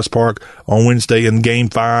SunTrust Park on Wednesday in Game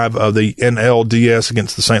 5 of the NLDS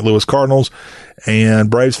against the St. Louis Cardinals. And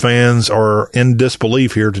Braves fans are in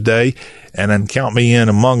disbelief here today, and then count me in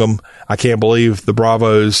among them. I can't believe the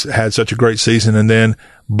Bravos had such a great season and then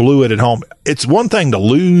blew it at home. It's one thing to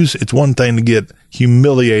lose. It's one thing to get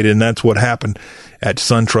humiliated, and that's what happened at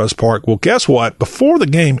SunTrust Park. Well, guess what? Before the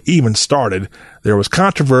game even started, there was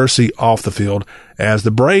controversy off the field as the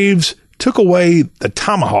Braves took away the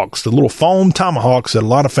tomahawks, the little foam tomahawks that a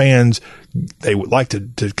lot of fans, they would like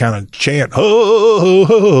to kind of chant, ho, ho,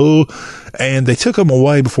 ho, ho. And they took them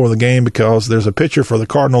away before the game because there's a pitcher for the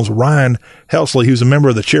Cardinals, Ryan Helsley, who's a member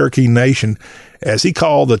of the Cherokee Nation, as he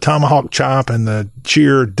called the tomahawk chop and the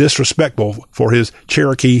cheer disrespectful for his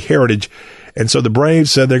Cherokee heritage. And so the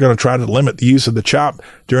Braves said they're going to try to limit the use of the chop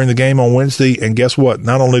during the game on Wednesday. And guess what?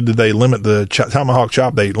 Not only did they limit the tomahawk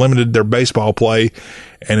chop, they limited their baseball play.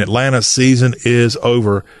 And Atlanta's season is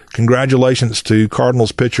over. Congratulations to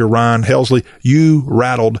Cardinals pitcher Ryan Helsley. You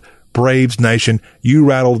rattled Braves Nation. You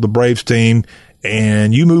rattled the Braves team.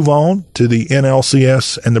 And you move on to the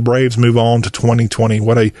NLCS, and the Braves move on to 2020.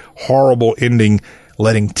 What a horrible ending,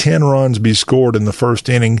 letting 10 runs be scored in the first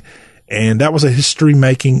inning. And that was a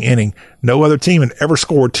history-making inning. No other team had ever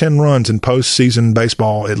scored 10 runs in postseason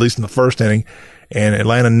baseball, at least in the first inning. And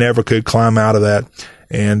Atlanta never could climb out of that.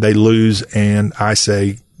 And they lose. And I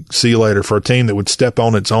say, see you later. For a team that would step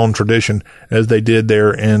on its own tradition as they did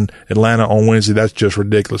there in Atlanta on Wednesday, that's just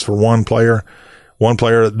ridiculous. For one player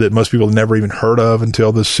that most people never even heard of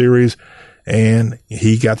until this series. And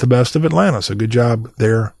he got the best of Atlanta. So good job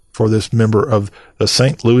there for this member of the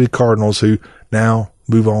St. Louis Cardinals, who now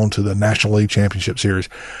move on to the National League Championship Series.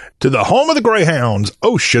 To the home of the Greyhounds,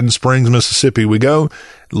 Ocean Springs, Mississippi, we go.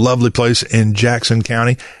 Lovely place in Jackson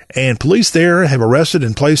County. And police there have arrested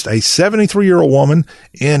and placed a 73-year-old woman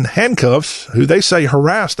in handcuffs who they say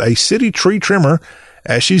harassed a city tree trimmer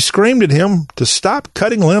as she screamed at him to stop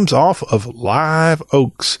cutting limbs off of live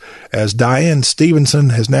oaks. As Diane Stevenson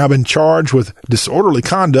has now been charged with disorderly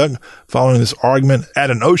conduct following this argument at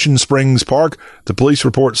an Ocean Springs park. The police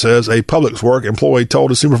report says a public works employee told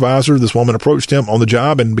a supervisor this woman approached him on the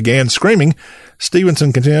job and began screaming.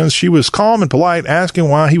 Stevenson contends she was calm and polite, asking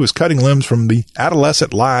why he was cutting limbs from the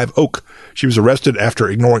adolescent live oak. She was arrested after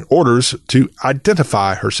ignoring orders to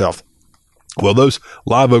identify herself. Well, those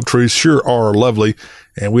live oak trees sure are lovely,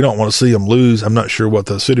 and we don't want to see them lose. I'm not sure what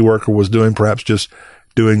the city worker was doing, perhaps just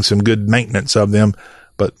doing some good maintenance of them.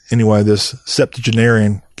 But anyway, this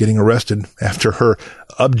septuagenarian getting arrested after her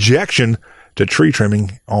objection to tree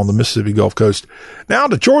trimming on the Mississippi Gulf Coast. Now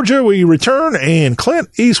to Georgia we return, and Clint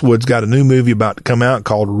Eastwood's got a new movie about to come out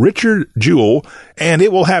called Richard Jewell, and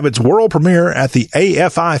it will have its world premiere at the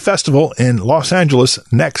AFI Festival in Los Angeles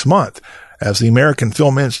next month, as the American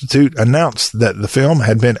Film Institute announced that the film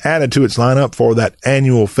had been added to its lineup for that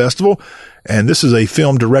annual festival. And this is a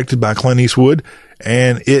film directed by Clint Eastwood,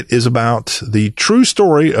 and it is about the true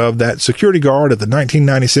story of that security guard at the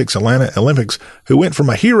 1996 Atlanta Olympics who went from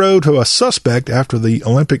a hero to a suspect after the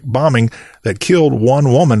Olympic bombing that killed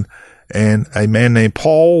one woman. And a man named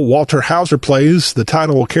Paul Walter Hauser plays the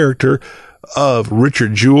title character of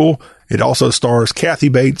Richard Jewell. It also stars Kathy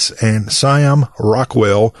Bates and Sam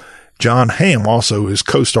Rockwell. John Hamm also is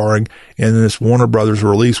co-starring in this Warner Brothers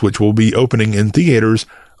release, which will be opening in theaters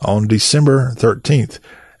on December 13th.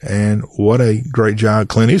 And what a great job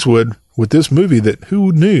Clint Eastwood with this movie, that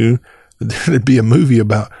who knew that there'd be a movie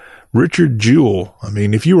about Richard Jewell. I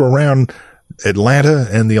mean, if you were around Atlanta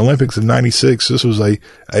and the Olympics of 96, this was a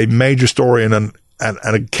major story and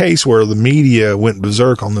a case where the media went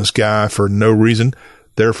berserk on this guy for no reason.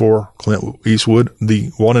 Therefore, Clint Eastwood, the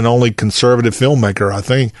one and only conservative filmmaker, I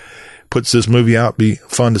think, puts this movie out. Be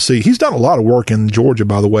fun to see. He's done a lot of work in Georgia,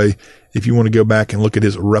 by the way, if you want to go back and look at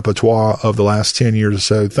his repertoire of the last 10 years or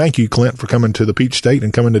so. Thank you, Clint, for coming to the Peach State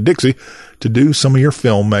and coming to Dixie to do some of your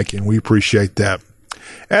filmmaking. We appreciate that.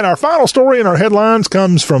 And our final story in our headlines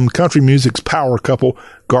comes from country music's power couple,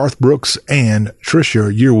 Garth Brooks and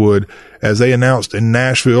Trisha Yearwood, as they announced in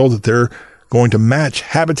Nashville that they're going to match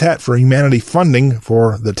Habitat for Humanity funding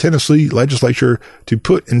for the Tennessee legislature to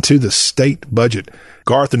put into the state budget.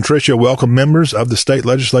 Garth and Trisha welcomed members of the state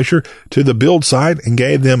legislature to the build site and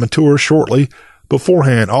gave them a tour shortly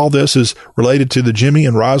beforehand. All this is related to the Jimmy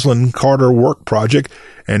and Rosalind Carter Work Project,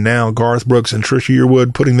 and now Garth Brooks and Trisha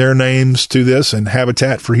Yearwood putting their names to this and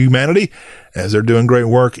Habitat for Humanity, as they're doing great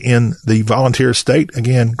work in the volunteer state.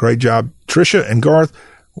 Again, great job, Trisha and Garth,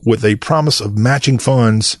 with a promise of matching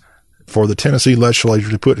funds for the Tennessee legislature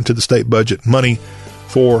to put into the state budget money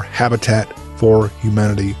for Habitat for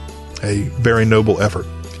Humanity. A very noble effort.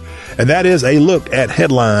 And that is a look at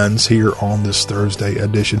headlines here on this Thursday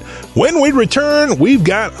edition. When we return, we've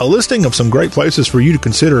got a listing of some great places for you to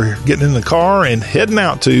consider getting in the car and heading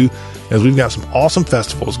out to, as we've got some awesome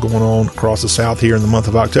festivals going on across the South here in the month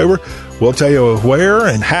of October. We'll tell you where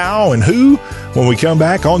and how and who when we come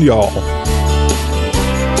back on Y'all.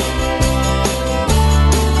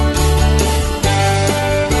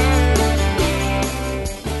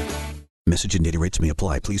 Message and data rates may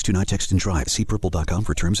apply. Please do not text and drive. See purple.com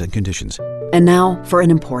for terms and conditions. And now for an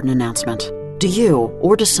important announcement. Do you,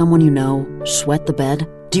 or does someone you know, sweat the bed?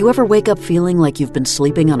 Do you ever wake up feeling like you've been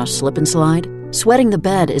sleeping on a slip and slide? Sweating the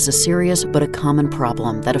bed is a serious but a common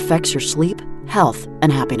problem that affects your sleep, health,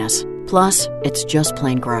 and happiness. Plus, it's just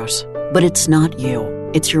plain gross. But it's not you.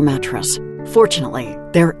 It's your mattress. Fortunately,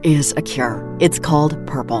 there is a cure. It's called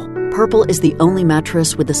Purple. Purple is the only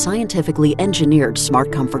mattress with a scientifically engineered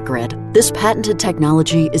smart comfort grid. This patented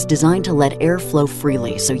technology is designed to let air flow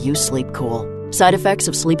freely so you sleep cool. Side effects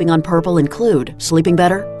of sleeping on Purple include sleeping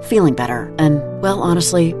better, feeling better, and, well,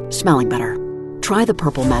 honestly, smelling better. Try the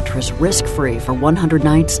Purple mattress risk-free for 100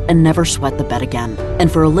 nights and never sweat the bed again.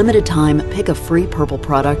 And for a limited time, pick a free Purple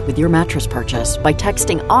product with your mattress purchase by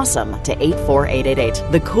texting AWESOME to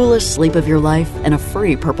 84888. The coolest sleep of your life and a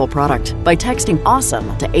free Purple product by texting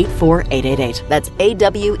AWESOME to 84888. That's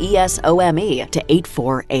AWESOME to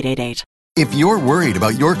 84888. If you're worried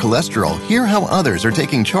about your cholesterol, hear how others are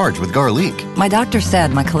taking charge with Garlic. My doctor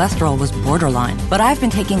said my cholesterol was borderline, but I've been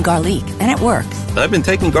taking Garlic, and it works. I've been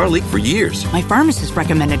taking Garlic for years. My pharmacist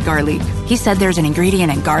recommended Garlic. He said there's an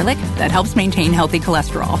ingredient in garlic that helps maintain healthy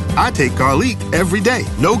cholesterol. I take Garlic every day.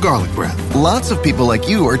 No garlic breath. Lots of people like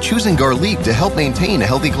you are choosing Garlic to help maintain a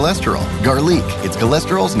healthy cholesterol. Garlic, it's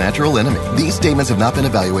cholesterol's natural enemy. These statements have not been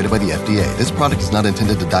evaluated by the FDA. This product is not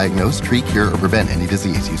intended to diagnose, treat, cure, or prevent any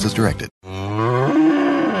disease. Use as directed.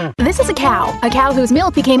 This is a cow whose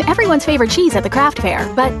milk became everyone's favorite cheese at the craft fair.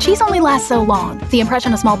 But cheese only lasts so long. The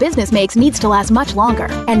impression a small business makes needs to last much longer.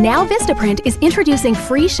 And now Vistaprint is introducing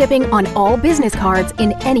free shipping on all business cards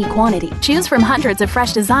in any quantity. Choose from hundreds of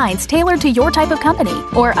fresh designs tailored to your type of company,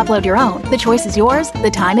 or upload your own. The choice is yours.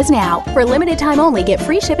 The time is now. For limited time only, get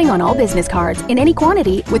free shipping on all business cards in any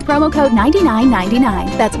quantity with promo code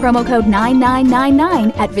 9999. That's promo code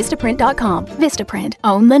 9999 at Vistaprint.com. Vistaprint.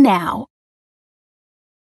 Own the now.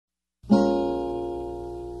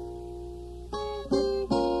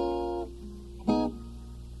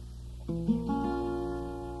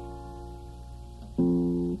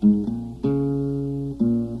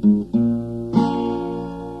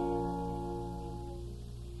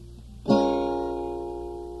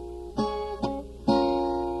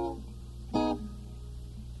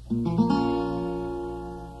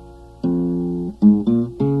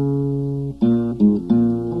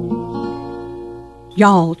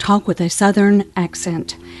 Y'all talk with a Southern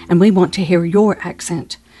accent, and we want to hear your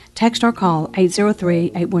accent. Text or call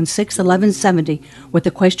 803-816-1170 with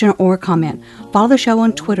a question or a comment. Follow the show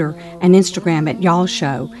on Twitter and Instagram at Y'all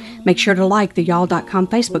Show. Make sure to like the Y'all.com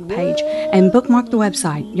Facebook page and bookmark the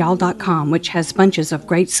website, Y'all.com, which has bunches of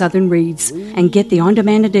great Southern reads, and get the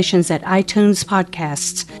on-demand editions at iTunes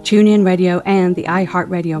Podcasts, TuneIn Radio, and the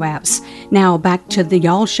iHeartRadio apps. Now back to the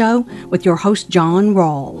Y'all Show with your host, John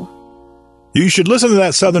Rawl. You should listen to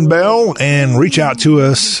that Southern Belle and reach out to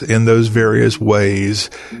us in those various ways.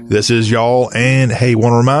 This is Y'all, and hey,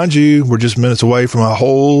 want to remind you, we're just minutes away from a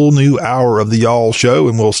whole new hour of the Y'all Show,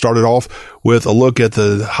 and we'll start it off with a look at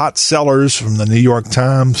the hot sellers from the New York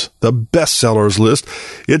Times, the best sellers list.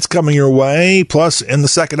 It's coming your way. Plus, in the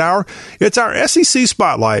second hour, it's our SEC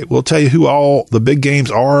Spotlight. We'll tell you who all the big games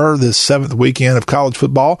are this seventh weekend of college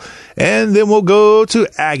football. And then we'll go to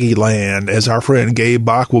Aggie Land as our friend Gabe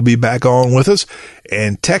Bach will be back on with us.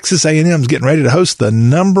 And Texas A&M's getting ready to host the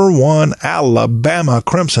 #1 Alabama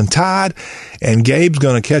Crimson Tide. And Gabe's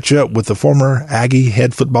going to catch up with the former Aggie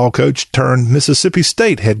head football coach turned Mississippi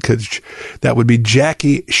State head coach. That would be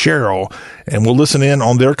Jackie Sherrill. And we'll listen in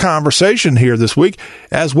on their conversation here this week,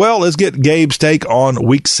 as well as get Gabe's take on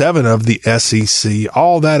week 7 of the SEC.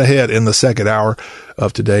 All that ahead in the second hour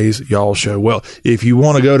of today's Y'all Show. Well, if you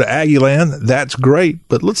want to go to Aggie Land, that's great.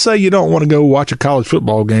 But let's say you don't want to go watch a college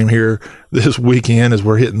football game here this weekend as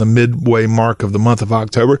we're hitting the midway mark of the month of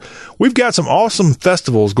October. We've got some awesome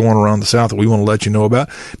festivals going around the South that we want to let you know about.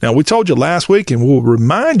 Now, we told you last week, and we'll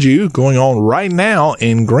remind you, going on right now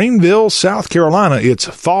in Greenville, South Carolina, it's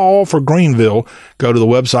Fall for Greenville. Go to the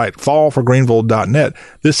website, fallforgreenville.net.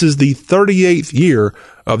 This is the 38th year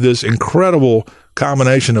of this incredible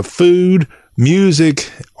combination of food, music,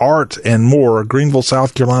 art, and more. Greenville,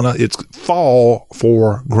 South Carolina, it's Fall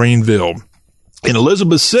for Greenville. In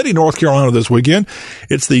Elizabeth City, North Carolina this weekend,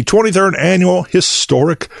 it's the 23rd annual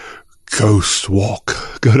Historic Ghost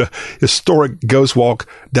Walk. Go to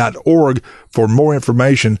historicghostwalk.org for more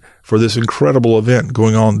information for this incredible event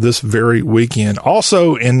going on this very weekend.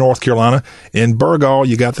 Also in North Carolina, in Burgaw,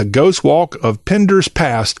 you got the Ghost Walk of Pender's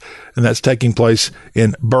Past, and that's taking place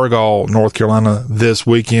in Burgaw, North Carolina this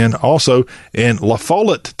weekend. Also in La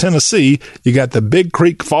Follette, Tennessee, you got the Big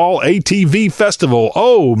Creek Fall ATV Festival.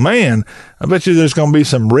 Oh, man, I bet you there's going to be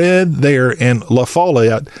some red there in La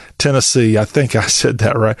Follette, Tennessee. I think I said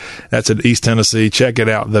that right. That's in East Tennessee. Check it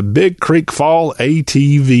out. The Big Creek Fall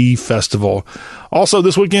ATV Festival. Also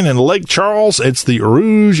this weekend in Lake Charles, it's the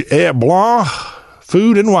Rouge et Blanc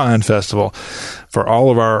Food and Wine Festival. For all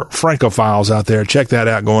of our Francophiles out there, check that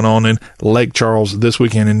out going on in Lake Charles this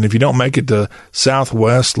weekend. And if you don't make it to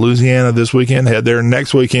Southwest Louisiana this weekend, head there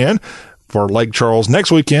next weekend. For Lake Charles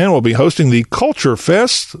next weekend, we'll be hosting the Culture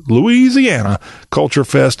Fest Louisiana.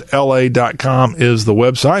 CultureFestLA.com is the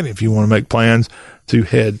website if you want to make plans to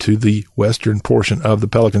head to the western portion of the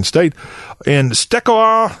Pelican State. In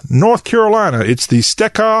Steckaw, North Carolina, it's the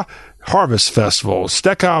Steckaw Harvest Festival.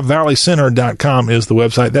 SteckhoffValleyCenter.com is the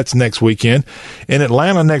website. That's next weekend. In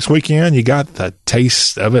Atlanta next weekend, you got the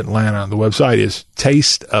Taste of Atlanta. The website is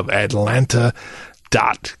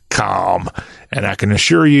tasteofatlanta.com. And I can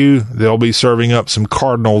assure you they'll be serving up some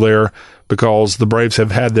Cardinal there, because the Braves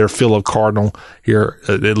have had their fill of Cardinal here,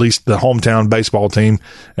 at least the hometown baseball team,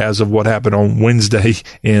 as of what happened on Wednesday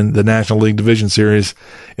in the National League Division Series.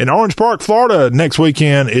 In Orange Park, Florida, next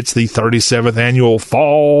weekend, it's the 37th Annual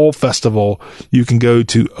Fall Festival. You can go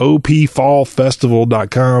to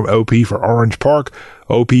opfallfestival.com, OP for Orange Park,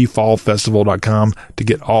 opfallfestival.com to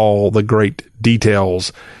get all the great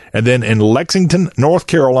details. And then in Lexington, North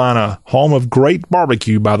Carolina, home of great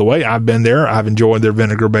barbecue, by the way. I've been there. I've enjoyed their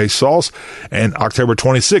vinegar-based sauce. And October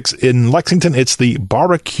 26th in Lexington, it's the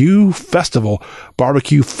Barbecue Festival.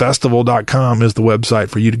 BarbecueFestival.com is the website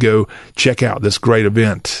for you to go check out this great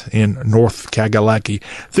event in North Kagalaki.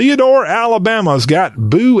 Theodore, Alabama's got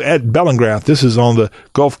Boo at Bellingrath. This is on the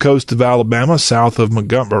Gulf Coast of Alabama, south of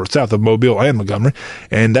Mobile and Montgomery.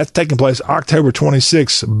 And that's taking place October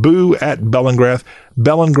 26th. Boo at Bellingrath.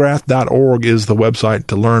 Bellingrath.org is the website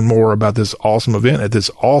to learn more about this awesome event at this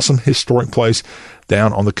awesome historic place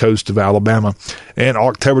down on the coast of Alabama. And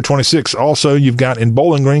October 26th, also, you've got in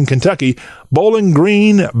Bowling Green, Kentucky, Bowling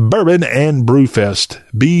Green Bourbon and Brewfest.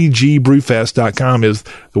 BGBrewfest.com is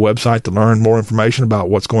the website to learn more information about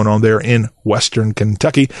what's going on there in Western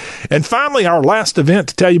Kentucky. And finally, our last event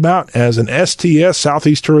to tell you about as an STS,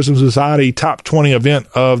 Southeast Tourism Society, top 20 event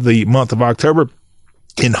of the month of October.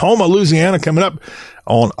 In Houma, Louisiana, coming up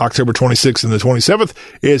on October 26th and the 27th,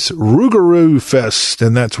 it's Rougarou Fest,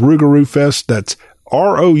 and that's Rougarou Fest. That's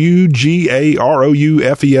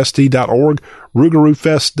ROUGAROUFEST.org,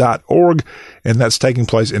 RougarouFest.org, and that's taking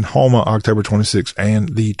place in Houma, October 26th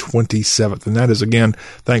and the 27th. And that is, again,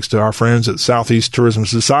 thanks to our friends at Southeast Tourism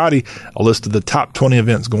Society, a list of the top 20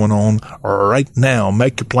 events going on right now.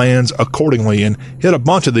 Make your plans accordingly and hit a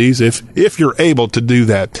bunch of these if you're able to do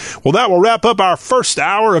that. Well, that will wrap up our first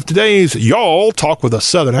hour of today's Y'all Talk with a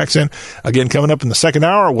Southern Accent. Again, coming up in the second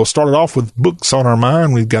hour, we'll start it off with books on our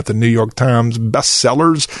mind. We've got the New York Times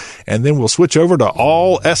bestsellers, and then we'll switch over to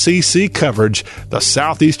all SEC coverage. The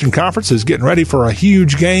Southeastern Conference is getting ready for a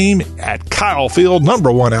huge game at Kyle Field,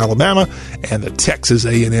 #1 Alabama, and the Texas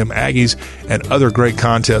A&M Aggies, and other great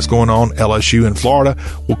contests going on, LSU in Florida.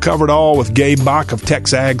 We'll cover it all with Gabe Bach of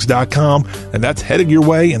TexAgs.com, and that's headed your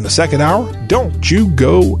way in the second hour. Don't you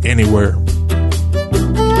go anywhere.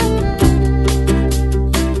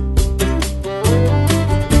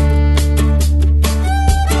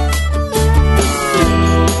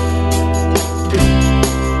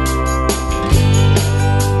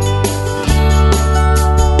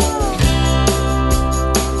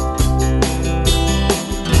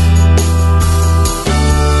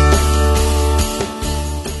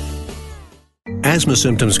 Asthma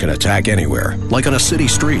symptoms can attack anywhere, like on a city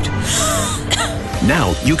street.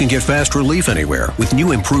 Now, you can get fast relief anywhere with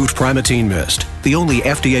new improved Primatene Mist, the only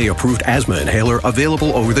FDA-approved asthma inhaler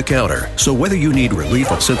available over the counter. So whether you need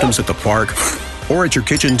relief of symptoms at the park or at your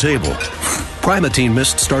kitchen table, Primatene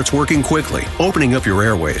Mist starts working quickly, opening up your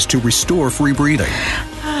airways to restore free breathing.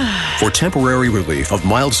 For temporary relief of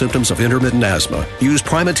mild symptoms of intermittent asthma, use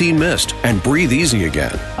Primatene Mist and breathe easy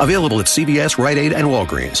again. Available at CVS, Rite Aid, and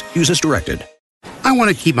Walgreens. Use as directed. I want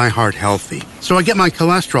to keep my heart healthy, so I get my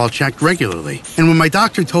cholesterol checked regularly. And when my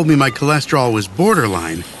doctor told me my cholesterol was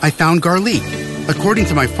borderline, I found Garlic. According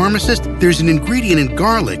to my pharmacist, there's an ingredient in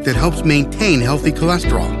garlic that helps maintain healthy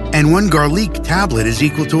cholesterol. And one Garlic tablet is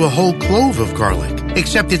equal to a whole clove of garlic,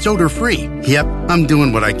 except it's odor-free. Yep, I'm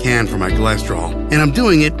doing what I can for my cholesterol, and I'm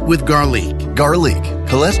doing it with Garlic. Garlic,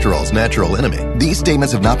 cholesterol's natural enemy. These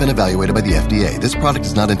statements have not been evaluated by the FDA. This product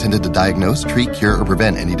is not intended to diagnose, treat, cure, or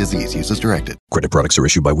prevent any disease. Use as directed. Credit products are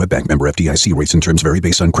issued by WebBank, member FDIC. Rates and terms vary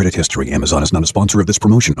based on credit history. Amazon is not a sponsor of this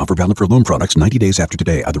promotion. Offer valid for loan products 90 days after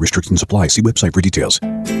today. Other restrictions apply. See website for details.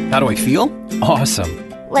 How do I feel? Awesome.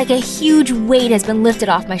 Like a huge weight has been lifted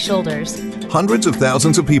off my shoulders. Hundreds of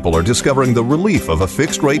thousands of people are discovering the relief of a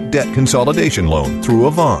fixed-rate debt consolidation loan through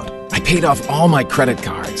Avant. I paid off all my credit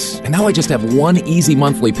cards, and now I just have one easy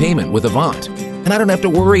monthly payment with Avant. And I don't have to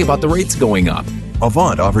worry about the rates going up.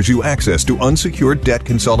 Avant offers you access to unsecured debt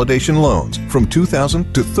consolidation loans from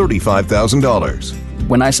 $2,000 to $35,000.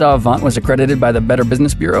 When I saw Avant was accredited by the Better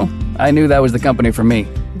Business Bureau, I knew that was the company for me.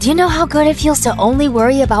 Do you know how good it feels to only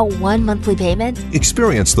worry about one monthly payment?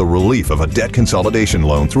 Experience the relief of a debt consolidation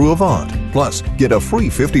loan through Avant. Plus, get a free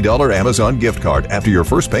 $50 Amazon gift card after your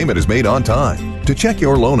first payment is made on time. To check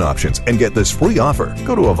your loan options and get this free offer,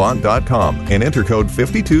 go to Avant.com and enter code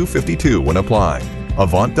 5252 when applying.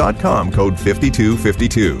 Avant.com, code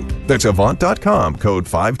 5252. That's Avant.com, code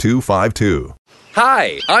 5252.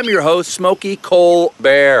 Hi, I'm your host, Smokey Cole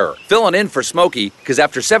Bear. Filling in for Smokey, because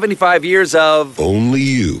after 75 years of... Only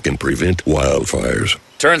you can prevent wildfires.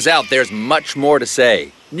 Turns out there's much more to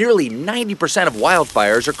say. Nearly 90% of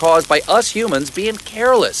wildfires are caused by us humans being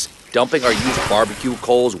careless, dumping our used barbecue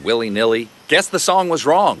coals willy-nilly. Guess the song was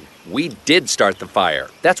wrong. We did start the fire.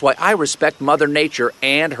 That's why I respect Mother Nature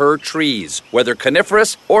and her trees, whether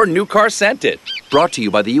coniferous or new car scented. Brought to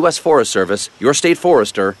you by the U.S. Forest Service, your state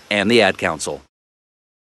forester, and the Ad Council.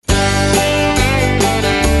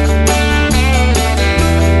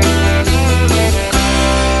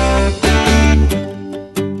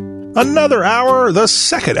 Another hour, the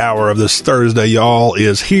second hour of this Thursday, y'all,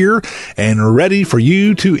 is here and ready for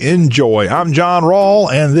you to enjoy. I'm John Rawl,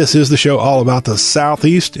 and this is the show all about the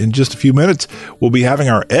Southeast. In just a few minutes, we'll be having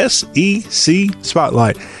our SEC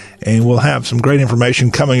Spotlight, and we'll have some great information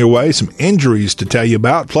coming your way, some injuries to tell you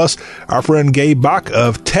about, plus our friend Gabe Bach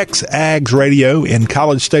of Tex Ags Radio in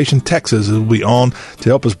College Station, Texas, will be on to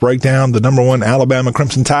help us break down the number one Alabama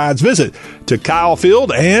Crimson Tide's visit to Kyle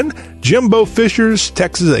Field and Jimbo Fisher's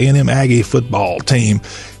Texas A&M Aggie football team.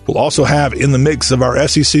 We'll also have in the mix of our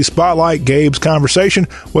SEC Spotlight Gabe's conversation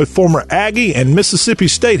with former Aggie and Mississippi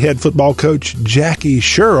State head football coach Jackie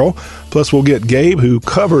Sherrill. Plus, we'll get Gabe, who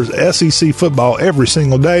covers SEC football every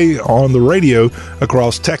single day on the radio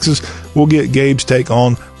across Texas. We'll get Gabe's take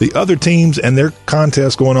on the other teams and their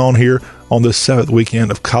contests going on here on the seventh weekend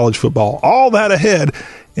of college football. All that ahead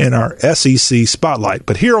in our SEC Spotlight.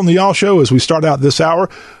 But here on the Y'all Show, as we start out this hour,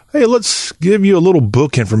 hey, let's give you a little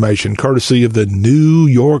book information courtesy of the New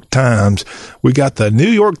York Times. We got the New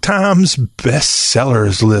York Times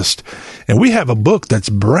bestsellers list, and we have a book that's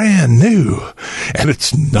brand new, and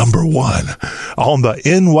it's number one on the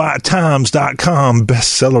nytimes.com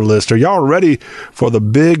bestseller list. Are y'all ready for the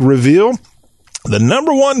big reveal? The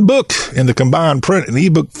number one book in the combined print and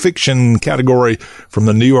ebook fiction category from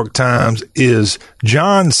the New York Times is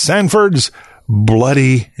John Sanford's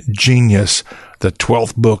Bloody Genius, the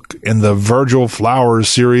 12th book in the Virgil Flowers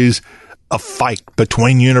series. A fight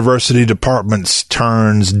between university departments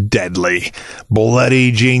turns deadly.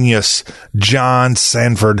 Bloody Genius, John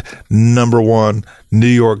Sanford, number one, New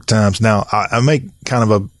York Times. Now, I make kind of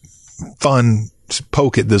a fun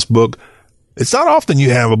poke at this book. It's not often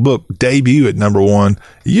you have a book debut at number one.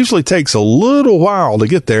 It usually takes a little while to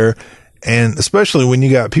get there. And especially when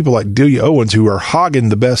you got people like Delia Owens who are hogging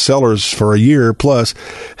the bestsellers for a year plus,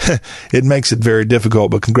 it makes it very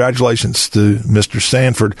difficult. But congratulations to Mr.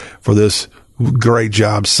 Sanford for this great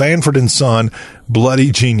job. Sanford and Son,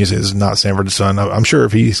 Bloody Genius. Is not Sanford and Son. I'm sure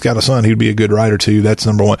if he's got a son, he'd be a good writer too. That's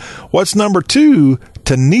number one. What's number two?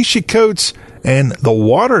 Tanisha Coates and The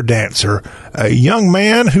Water Dancer. A young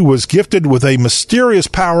man who was gifted with a mysterious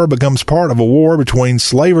power becomes part of a war between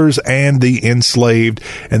slavers and the enslaved.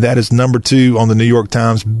 And that is number two on the New York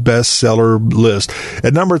Times bestseller list.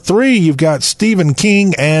 At number three, you've got Stephen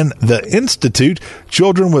King and The Institute.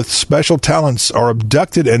 Children with special talents are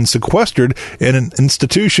abducted and sequestered in an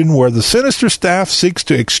institution where the sinister staff seeks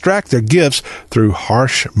to extract their gifts through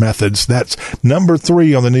harsh methods. That's number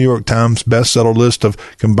three on the New York Times bestseller list of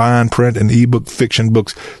combined print and ebook fiction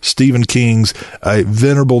books. Stephen King's a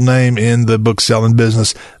venerable name in the book selling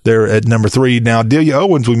business there at number three. Now, Delia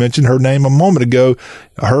Owens, we mentioned her name a moment ago.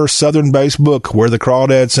 Her Southern-based book, Where the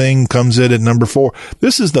Crawdads Sing, comes in at number four.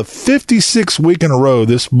 This is the 56th week in a row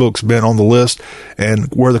this book's been on the list.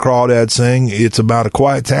 And Where the Crawdads Sing, it's about a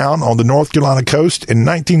quiet town on the North Carolina coast in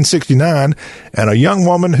 1969, and a young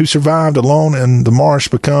woman who survived alone in the marsh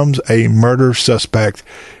becomes a murder suspect.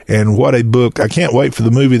 And what a book. I can't wait for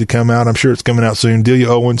the movie to come out. I'm sure it's coming out soon. Delia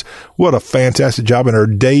Owens, what a fantastic job in her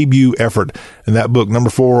debut effort in that book. Number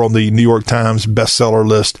four on the New York Times bestseller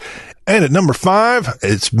list. And at number five,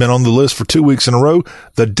 it's been on the list for 2 weeks in a row,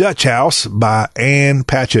 The Dutch House by Ann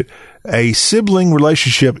Patchett. A sibling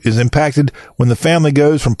relationship is impacted when the family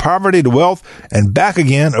goes from poverty to wealth and back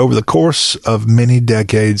again over the course of many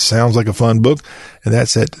decades. Sounds like a fun book, and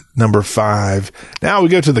that's at number five. Now we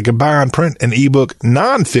go to the combined print and ebook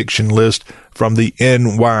nonfiction list from the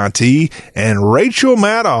NYT, and Rachel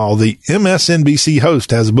Maddow, the MSNBC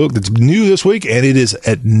host, has a book that's new this week, and it is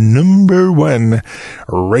at number one.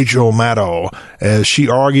 Rachel Maddow, as she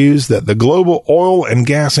argues that the global oil and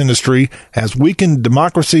gas industry has weakened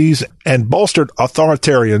democracies and bolstered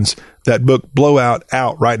authoritarians. That book, Blowout,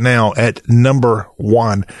 out right now at number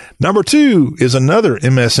one. Number two is another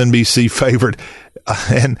MSNBC favorite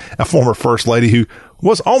and a former first lady who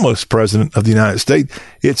was almost president of the United States.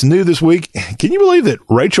 It's new this week. Can you believe that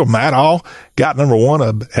Rachel Maddow got number one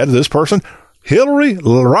ahead of this person? Hillary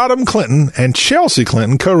Rodham Clinton and Chelsea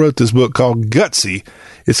Clinton co-wrote this book called Gutsy.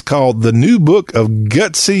 It's called The New Book of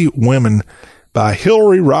Gutsy Women by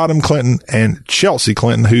Hillary Rodham Clinton and Chelsea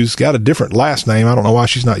Clinton, who's got a different last name. I don't know why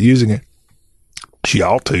she's not using it. She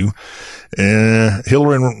ought to.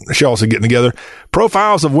 Hillary and Chelsea getting together.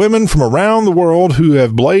 Profiles of women from around the world who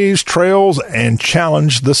have blazed trails and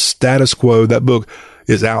challenged the status quo. That book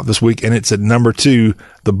is out this week, and it's at number 2,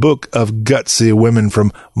 The Book of Gutsy Women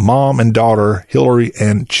from Mom and Daughter, Hillary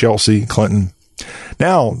and Chelsea Clinton.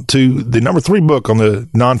 Now to the number 3 book on the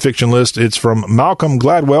nonfiction list. It's from Malcolm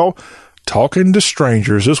Gladwell, Talking to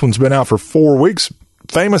Strangers. This one's been out for 4 weeks.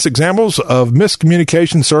 Famous examples of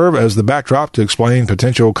miscommunication serve as the backdrop to explain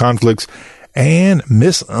potential conflicts and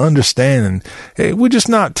misunderstanding. Hey, we're just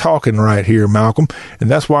not talking right here, Malcolm.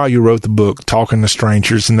 And that's why you wrote the book, Talking to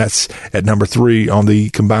Strangers. And that's at number 3 on the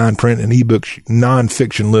combined print and ebook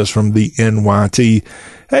nonfiction list from the NYT.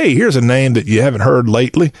 Hey, here's a name that you haven't heard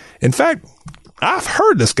lately. In fact, I've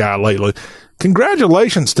heard this guy lately.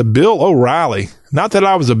 Congratulations to Bill O'Reilly. Not that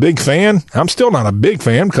I was a big fan. I'm still not a big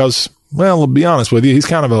fan because, well, to be honest with you, he's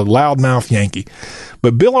kind of a loudmouth Yankee.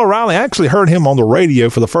 But Bill O'Reilly, I actually heard him on the radio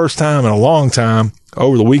for the first time in a long time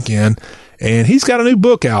over the weekend, and he's got a new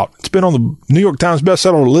book out. It's been on the New York Times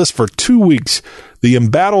bestseller list for 2 weeks. The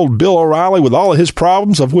Embattled Bill O'Reilly with all of his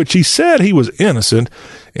problems, of which he said he was innocent.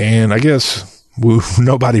 And I guess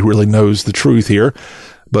nobody really knows the truth here.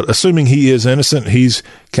 But assuming he is innocent, he's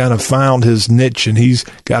kind of found his niche, and he's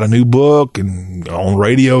got a new book and on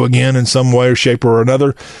radio again in some way or shape or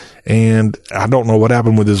another. And I don't know what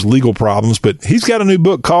happened with his legal problems, but he's got a new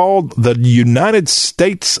book called The United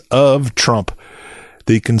States of Trump.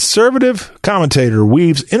 The conservative commentator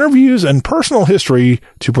weaves interviews and personal history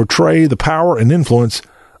to portray the power and influence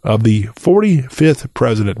of the 45th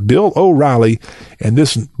president, Bill O'Reilly, and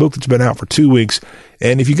this book that's been out for 2 weeks.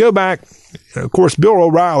 And if you go back, of course, Bill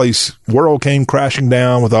O'Reilly's world came crashing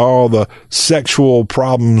down with all the sexual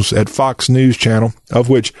problems at Fox News Channel, of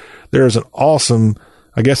which there's an awesome,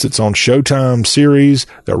 I guess it's on Showtime series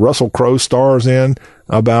that Russell Crowe stars in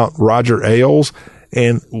about Roger Ailes.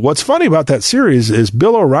 And what's funny about that series is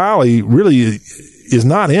Bill O'Reilly really is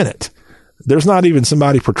not in it. There's not even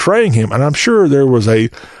somebody portraying him. And I'm sure there was a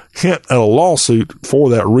hint at a lawsuit for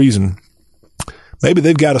that reason. Maybe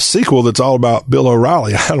they've got a sequel that's all about Bill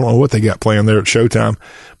O'Reilly. I don't know what they got planned there at Showtime,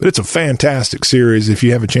 but it's a fantastic series if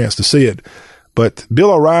you have a chance to see it. But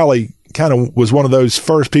Bill O'Reilly kind of was one of those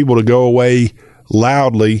first people to go away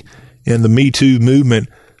loudly in the Me Too movement,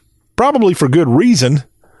 probably for good reason,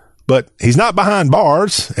 but he's not behind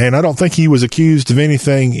bars, and I don't think he was accused of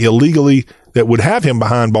anything illegally that would have him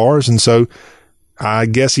behind bars. And so I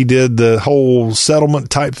guess he did the whole settlement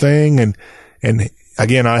type thing. And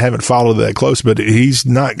again, I haven't followed that close, but he's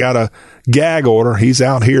not got a gag order. He's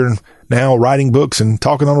out here now writing books and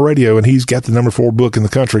talking on the radio, and he's got the number 4 book in the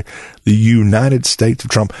country, The United States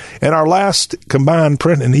of Trump. And our last combined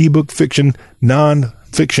print and ebook fiction,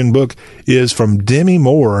 non-fiction book is from Demi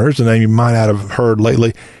Moore. Here's a name you might not have heard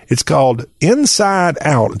lately. It's called Inside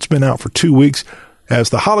Out. It's been out for 2 weeks. As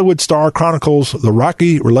the Hollywood star chronicles the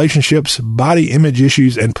rocky relationships, body image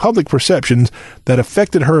issues, and public perceptions that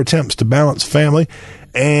affected her attempts to balance family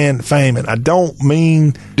and fame. And I don't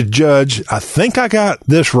mean to judge. I think I got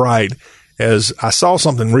this right, as I saw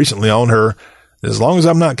something recently on her. As long as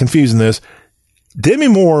I'm not confusing this, Demi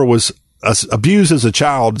Moore was abused as a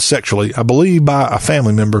child sexually, I believe, by a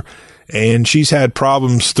family member. And she's had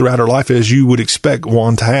problems throughout her life, as you would expect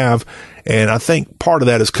one to have. And I think part of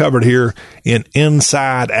that is covered here in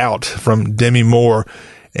Inside Out from Demi Moore.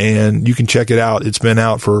 And you can check it out. It's been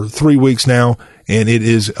out for 3 weeks now, and it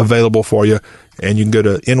is available for you. And you can go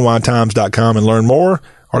to nytimes.com and learn more,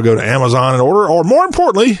 or go to Amazon and order, or more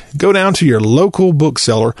importantly, go down to your local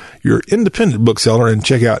bookseller, your independent bookseller, and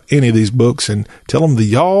check out any of these books and tell them the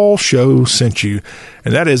Y'all Show sent you.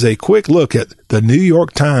 And that is a quick look at the New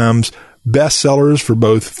York Times bestsellers for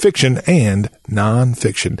both fiction and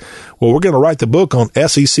nonfiction. Well, we're going to write the book on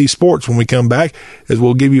SEC sports when we come back, as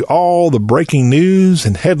we'll give you all the breaking news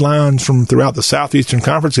and headlines from throughout the Southeastern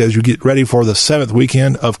Conference as you get ready for the 7th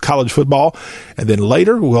weekend of college football. And then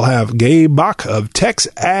later, we'll have Gabe Bach of Tex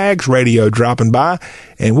Ags Radio dropping by,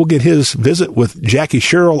 and we'll get his visit with Jackie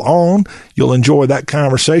Sherrill on. You'll enjoy that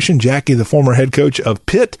conversation. Jackie, the former head coach of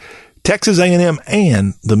Pitt, Texas A&M,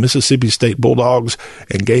 and the Mississippi State Bulldogs,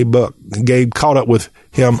 and Gabe caught up with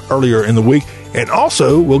him earlier in the week. And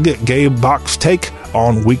also, we'll get Gabe Bach's take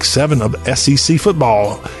on Week 7 of SEC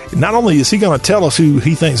football. Not only is he going to tell us who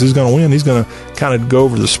he thinks is going to win, he's going to kind of go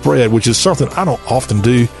over the spread, which is something I don't often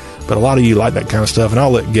do, but a lot of you like that kind of stuff, and I'll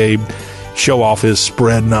let Gabe show off his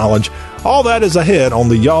spread knowledge. All that is ahead on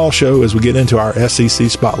the Y'all Show as we get into our SEC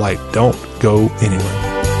Spotlight. Don't go anywhere.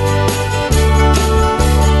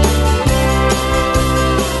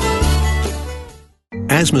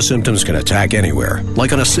 Asthma symptoms can attack anywhere,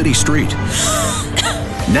 like on a city street.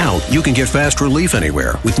 Now, you can get fast relief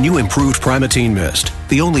anywhere with new improved Primatene Mist,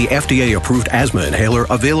 the only FDA-approved asthma inhaler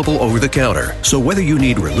available over the counter. So whether you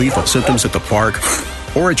need relief of symptoms at the park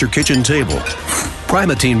or at your kitchen table,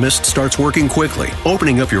 Primatene Mist starts working quickly,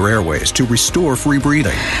 opening up your airways to restore free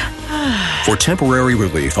breathing. For temporary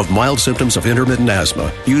relief of mild symptoms of intermittent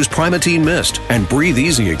asthma, use Primatene Mist and breathe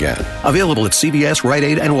easy again. Available at CVS, Rite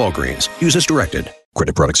Aid, and Walgreens. Use as directed.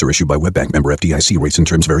 Credit products are issued by WebBank, member FDIC. Rates and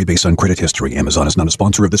terms vary based on credit history. Amazon is not a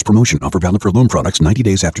sponsor of this promotion. Offer valid for loan products 90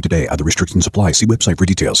 days after today. Other restrictions apply. See website for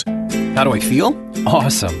details. How do I feel?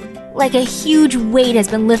 Awesome. Like a huge weight has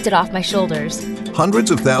been lifted off my shoulders.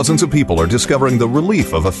 Hundreds of thousands of people are discovering the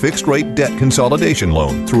relief of a fixed-rate debt consolidation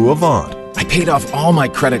loan through Avant. I paid off all my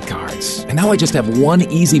credit cards, and now I just have one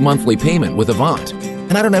easy monthly payment with Avant.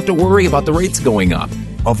 And I don't have to worry about the rates going up.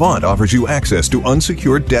 Avant offers you access to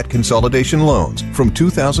unsecured debt consolidation loans from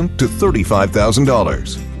 $2,000 to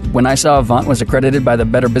 $35,000. When I saw Avant was accredited by the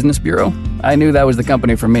Better Business Bureau, I knew that was the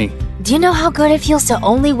company for me. Do you know how good it feels to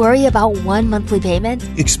only worry about one monthly payment?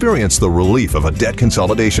 Experience the relief of a debt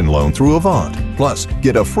consolidation loan through Avant. Plus,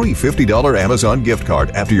 get a free $50 Amazon gift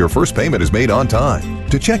card after your first payment is made on time.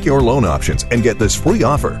 To check your loan options and get this free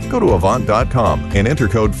offer, go to Avant.com and enter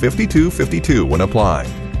code 5252 when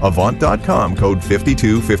applying. Avant.com, code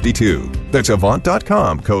 5252. That's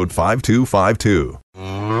Avant.com, code 5252.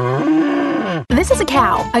 This is a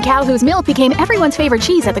cow whose milk became everyone's favorite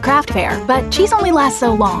cheese at the craft fair. But cheese only lasts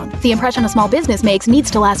so long. The impression a small business makes needs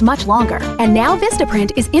to last much longer. And now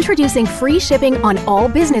Vistaprint is introducing free shipping on all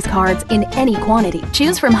business cards in any quantity.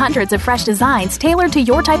 Choose from hundreds of fresh designs tailored to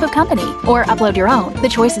your type of company, or upload your own. The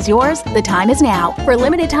choice is yours. The time is now. For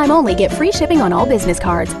limited time only, get free shipping on all business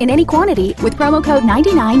cards in any quantity with promo code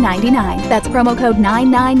 9999. That's promo code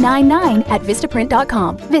 9999 at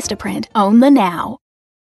Vistaprint.com. Vistaprint. Own the now.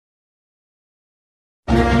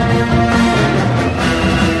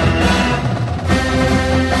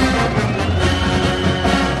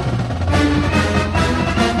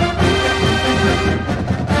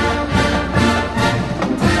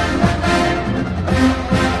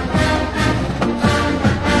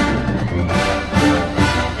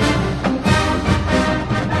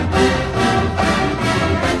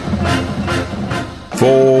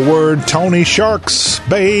 Forward, Tony Sharks,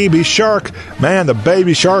 Baby Shark. Man, the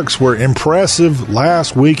Baby Sharks were impressive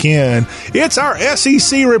last weekend. It's our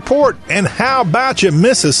SEC report, and how about you,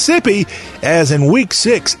 Mississippi, as in Week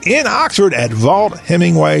 6 in Oxford at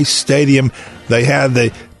Vaught-Hemingway Stadium. They had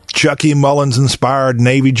the Chucky Mullins-inspired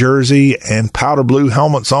Navy jersey and powder blue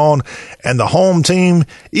helmets on, and the home team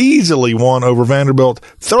easily won over Vanderbilt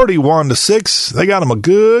 31-6. They got them a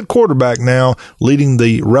good quarterback now, leading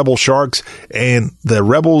the Rebel Sharks, and the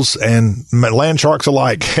Rebels and Land Sharks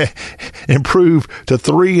alike improve to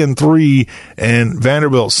 3-3, and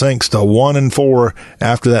Vanderbilt sinks to 1-4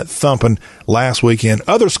 after that thumping last weekend.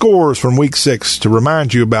 Other scores from Week 6 to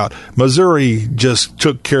remind you about: Missouri just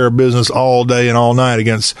took care of business all day and all night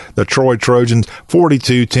against the Troy Trojans,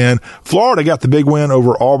 42-10. Florida got the big win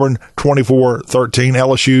over Auburn, 24-13.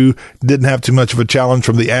 LSU didn't have too much of a challenge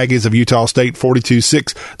from the Aggies of Utah State,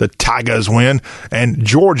 42-6. The Tigers win. And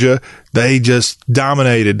Georgia, they just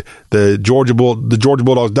dominated. The Georgia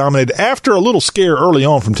Bulldogs dominated after a little scare early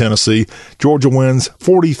on from Tennessee. Georgia wins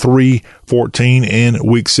 43-14 in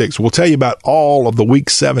Week 6. We'll tell you about all of the Week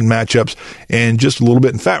 7 matchups in just a little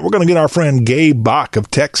bit. In fact, we're going to get our friend Gabe Bach of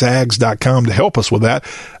TexAgs.com to help us with that.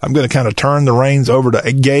 I'm going to kind of turn the reins over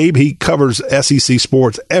to Gabe. He covers SEC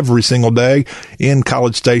sports every single day in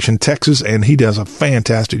College Station, Texas, and he does a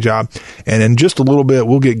fantastic job. And in just a little bit,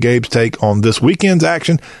 we'll get Gabe's take on this weekend's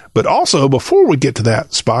action. But also, before we get to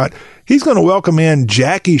that spot, he's going to welcome in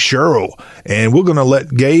Jackie Sherrill, and we're going to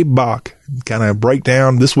let Gabe Bach kind of break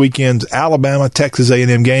down this weekend's Alabama-Texas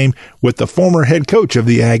A&M game with the former head coach of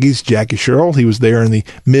the Aggies, Jackie Sherrill. He was there in the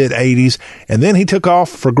mid-'80s, and then he took off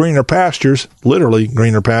for greener pastures, literally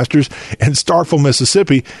greener pastures, in Starkville,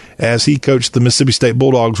 Mississippi, as he coached the Mississippi State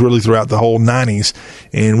Bulldogs really throughout the whole '90s.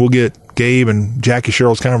 And we'll get Gabe and Jackie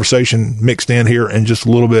Sherrill's conversation mixed in here in just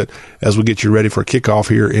a little bit as we get you ready for kickoff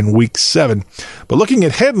here in week 7. But looking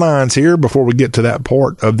at headlines here before we get to that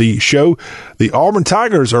part of the show, the Auburn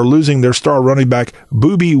Tigers are losing their star running back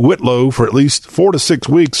Boobie Whitlow for at least 4 to 6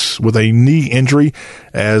 weeks with a knee injury,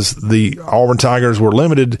 as the Auburn Tigers were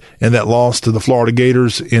limited in that loss to the Florida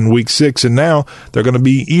Gators in week 6. And now they're going to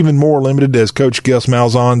be even more limited, as Coach Gus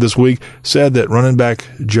Malzahn this week said that running back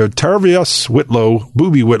Jotavius Whitlow,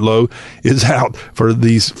 Boobie Whitlow, is out for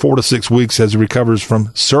these 4 to 6 weeks as he recovers from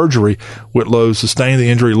surgery. Whitlow sustained the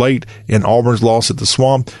injury late in Auburn's loss at the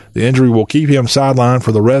Swamp. The injury will keep him sidelined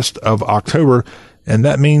for the rest of October, and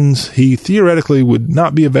that means he theoretically would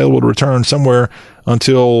not be available to return somewhere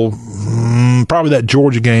until probably that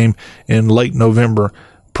Georgia game in late November,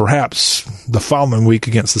 perhaps the following week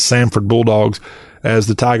against the Samford Bulldogs, as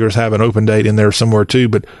the Tigers have an open date in there somewhere too.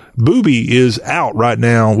 But Boobie is out right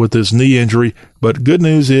now with this knee injury, but good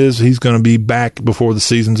news is he's going to be back before the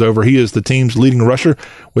season's over. He is the team's leading rusher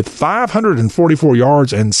with 544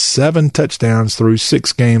 yards and 7 touchdowns through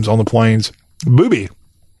 6 games on the Plains. Boobie,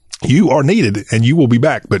 you are needed, and you will be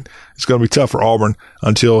back, but it's going to be tough for Auburn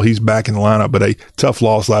until he's back in the lineup. But a tough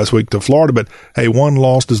loss last week to Florida. But, hey, one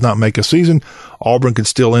loss does not make a season. Auburn can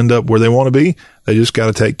still end up where they want to be. They just got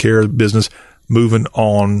to take care of business moving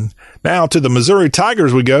on. Now to the Missouri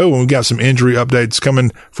Tigers we go, and we've got some injury updates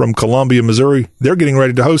coming from Columbia, Missouri. They're getting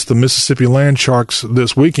ready to host the Mississippi Land Sharks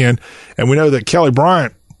this weekend, and we know that Kelly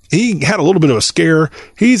Bryant, he had a little bit of a scare.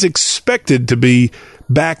 He's expected to be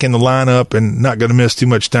back in the lineup and not going to miss too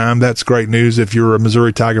much time. That's great news if you're a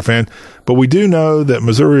Missouri Tiger fan. But we do know that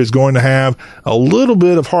Missouri is going to have a little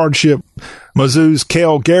bit of hardship. Mizzou's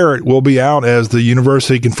Cale Garrett will be out, as the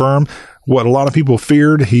university confirmed what a lot of people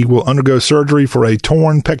feared. He will undergo surgery for a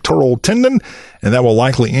torn pectoral tendon, and that will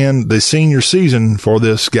likely end the senior season for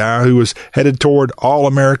this guy who is headed toward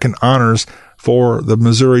All-American honors for the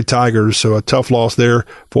Missouri Tigers. So a tough loss there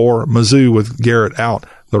for Mizzou with Garrett out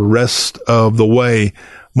the rest of the way.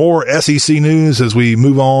 More SEC news as we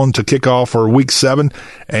move on to kickoff for week 7.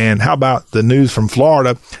 And how about the news from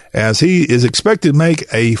Florida, as he is expected to make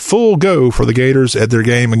a full go for the Gators at their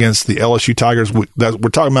game against the LSU Tigers. We're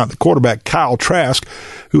talking about the quarterback Kyle Trask,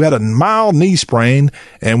 who had a mild knee sprain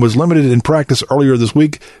and was limited in practice earlier this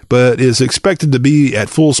week, but is expected to be at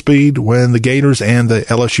full speed when the Gators and the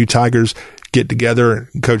LSU Tigers get together.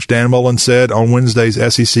 Coach Dan Mullen said on Wednesday's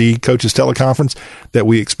SEC Coaches Teleconference that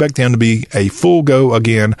we expect him to be a full go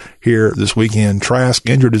again here this weekend. Trask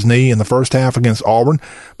injured his knee in the first half against Auburn,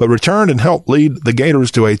 but returned and helped lead the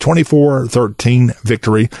Gators to a 24-13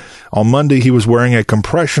 victory. On Monday, he was wearing a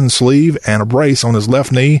compression sleeve and a brace on his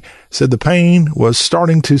left knee. Said the pain was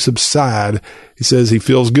starting to subside. He says he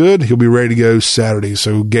feels good. He'll be ready to go Saturday.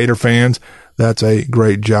 So Gator fans, that's a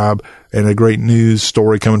great job and a great news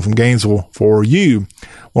story coming from Gainesville for you.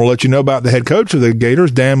 I want to let you know about the head coach of the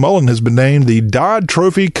Gators. Dan Mullen has been named the Dodd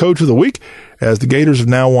Trophy Coach of the Week, as the Gators have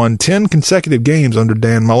now won 10 consecutive games under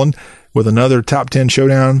Dan Mullen, with another top 10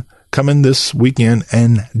 showdown coming this weekend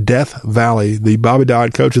in Death Valley. The Bobby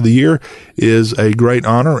Dodd Coach of the Year is a great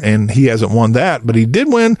honor, and he hasn't won that, but he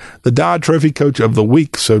did win the Dodd Trophy Coach of the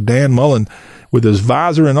Week. So Dan Mullen, with his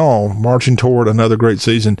visor and all, marching toward another great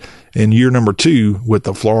season in year number 2 with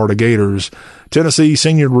the Florida Gators. Tennessee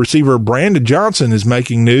senior receiver Brandon Johnson is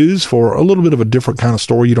making news for a little bit of a different kind of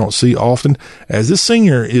story you don't see often, as this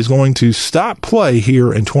senior is going to stop play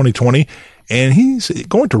here in 2020, and he's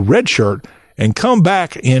going to redshirt and come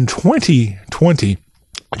back in 2020.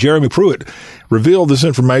 Jeremy Pruitt revealed this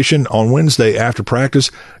information on Wednesday after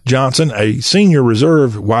practice. Johnson, a senior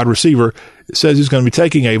reserve wide receiver, says he's going to be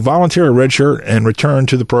taking a voluntary redshirt and return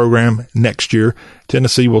to the program next year.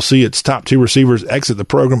 Tennessee will see its top 2 receivers exit the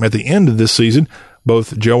program at the end of this season.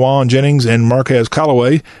 Both Joanne Jennings and Marquez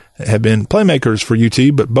Callaway have been playmakers for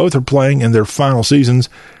UT, but both are playing in their final seasons.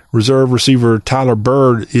 Reserve receiver Tyler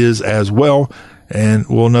Bird is as well, and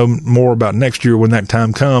we'll know more about next year when that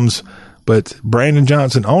time comes. But Brandon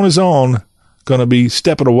Johnson on his own, going to be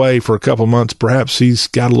stepping away for a couple months. Perhaps he's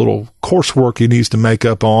got a little coursework he needs to make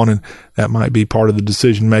up on, and that might be part of the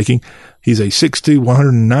decision making. He's a 6'2",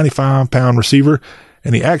 195-pound receiver,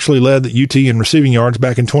 and he actually led the UT in receiving yards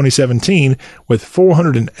back in 2017 with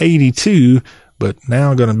 482, but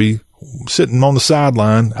now going to be sitting on the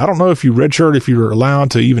sideline. I don't know if you redshirt, if you're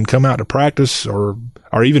allowed to even come out to practice or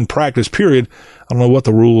even practice, period. I don't know what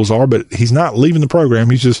the rules are, but he's not leaving the program.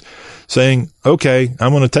 He's just saying, okay,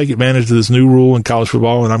 I'm going to take advantage of this new rule in college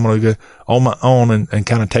football, and I'm going to go on my own and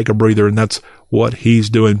kind of take a breather, and that's what he's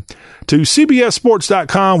doing. To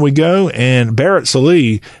CBSSports.com we go, and Barrett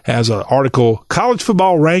Sallee has an article, College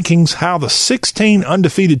Football Rankings, How the 16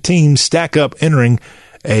 Undefeated Teams Stack Up Entering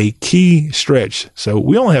a key stretch. So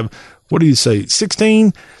we only have,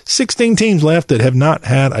 16 teams left that have not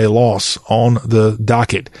had a loss on the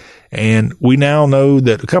docket. And we now know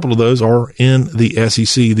that a couple of those are in the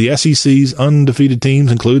SEC. The SEC's undefeated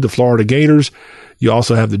teams include the Florida Gators. You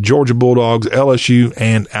also have the Georgia Bulldogs, LSU,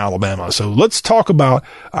 and Alabama. So let's talk about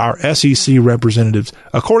our SEC representatives.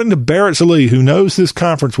 According to Barrett Sallee, who knows this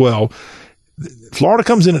conference well, Florida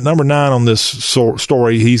comes in at number 9 on this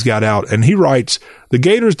story he's got out, and he writes, the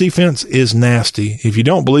Gators defense is nasty. If you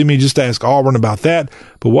don't believe me, just ask Auburn about that.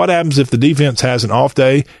 But what happens if the defense has an off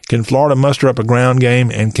day? Can Florida muster up a ground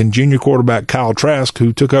game, and can junior quarterback Kyle Trask,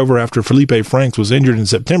 who took over after Felipe Franks was injured in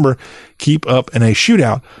September, keep up in a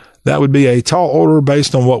shootout? That would be a tall order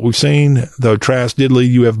based on what we've seen, though Trask did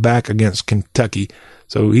lead UF back against Kentucky.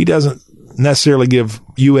 So he doesn't necessarily give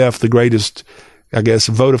UF the greatest, I guess,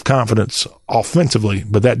 vote of confidence offensively,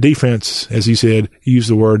 but that defense, as he said, he used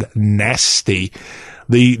the word nasty.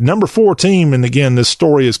 The number 4 team, and again, this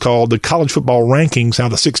story is called the College Football Rankings, how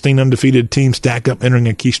the 16 undefeated teams stack up entering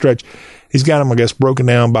a key stretch. He's got them, I guess, broken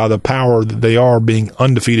down by the power that they are being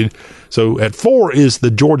undefeated. So at 4 is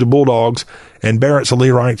the Georgia Bulldogs, and Barrett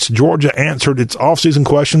Sallee writes, Georgia answered its offseason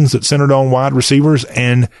questions that centered on wide receivers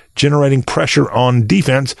and generating pressure on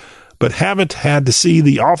defense, but haven't had to see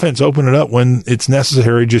the offense open it up when it's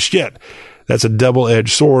necessary just yet. That's a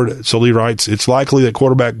double-edged sword. Sallee writes, it's likely that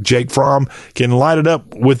quarterback Jake Fromm can light it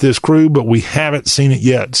up with this crew, but we haven't seen it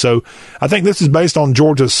yet. So I think this is based on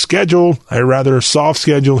Georgia's schedule, a rather soft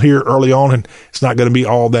schedule here early on, and it's not going to be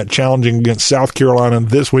all that challenging against South Carolina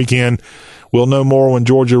this weekend. We'll know more when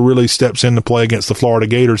Georgia really steps into play against the Florida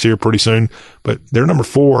Gators here pretty soon. But they're number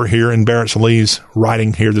 4 here in Barrett Sallee's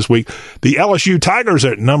writing here this week. The LSU Tigers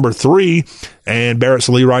are at number 3. And Barrett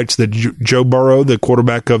Sallee writes that Joe Burrow, the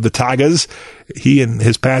quarterback of the Tigers, he and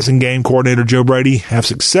his passing game coordinator Joe Brady have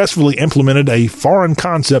successfully implemented a foreign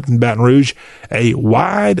concept in Baton Rouge, a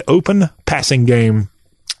wide open passing game.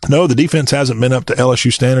 No, the defense hasn't been up to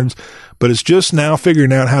LSU standards, but it's just now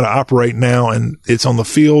figuring out how to operate now, and it's on the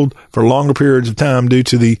field for longer periods of time due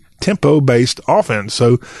to the tempo-based offense.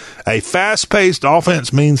 So a fast-paced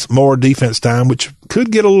offense means more defense time, which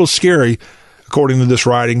could get a little scary, according to this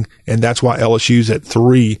writing, and that's why LSU's at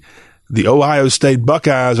 3. The Ohio State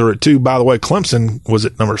Buckeyes are at 2. By the way, Clemson was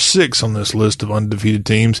at number 6 on this list of undefeated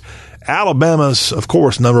teams. Alabama's, of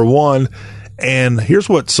course, number 1. And here's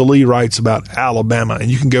what Sallee writes about Alabama.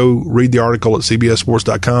 And you can go read the article at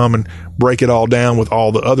CBSSports.com and break it all down with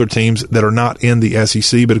all the other teams that are not in the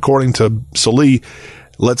SEC. But according to Sallee,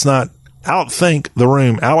 let's not outthink the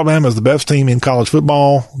room. Alabama is the best team in college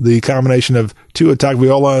football. The combination of Tua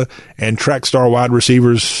Tagovailoa and track star wide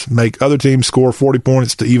receivers make other teams score 40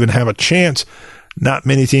 points to even have a chance. Not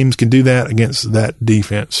many teams can do that against that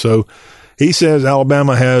defense. So he says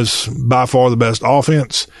Alabama has by far the best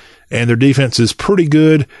offense, and their defense is pretty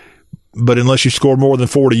good, but unless you score more than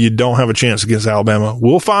 40, you don't have a chance against Alabama.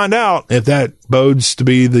 We'll find out if that bodes to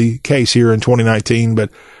be the case here in 2019,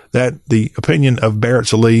 but that the opinion of Barrett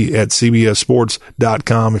Sallee at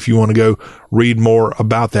CBSSports.com if you want to go read more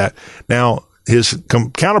about that. Now, his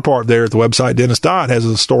counterpart there at the website, Dennis Dodd, has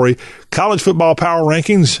a story, College Football Power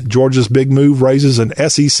Rankings, Georgia's big move raises an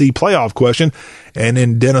SEC playoff question. And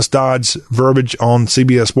in Dennis Dodd's verbiage on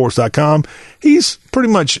CBSSports.com, he's pretty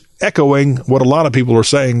much echoing what a lot of people are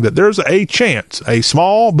saying, that there's a chance, a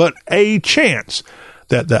small but a chance,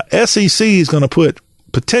 that the SEC is going to put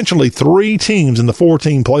potentially 3 teams in the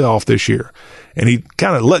 4-team playoff this year. And he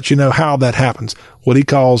kind of lets you know how that happens, what he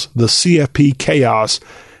calls the CFP chaos.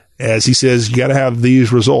 As he says, you got to have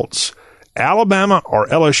these results. Alabama or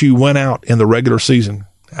LSU went out in the regular season.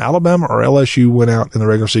 Alabama or LSU went out in the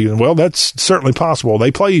regular season. Well, that's certainly possible.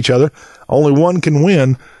 They play each other. Only one can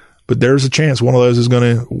win, but there's a chance one of those is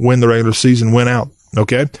going to win the regular season, win out.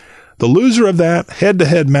 Okay? The loser of that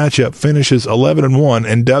head-to-head matchup finishes 11-1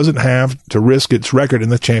 and doesn't have to risk its record in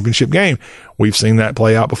the championship game. We've seen that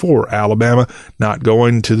play out before. Alabama not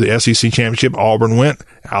going to the SEC championship. Auburn went.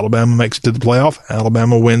 Alabama makes it to the playoff.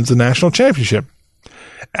 Alabama wins the national championship.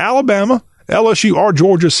 Alabama, LSU, or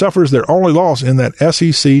Georgia suffers their only loss in that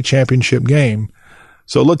SEC championship game.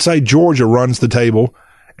 So let's say Georgia runs the table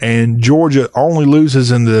and Georgia only loses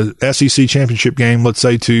in the SEC championship game, let's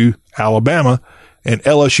say to Alabama, and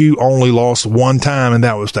LSU only lost one time, and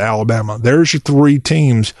that was to Alabama. There's your 3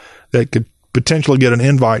 teams that could potentially get an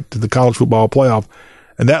invite to the college football playoff.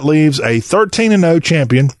 And that leaves a 13-0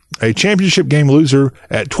 champion, a championship game loser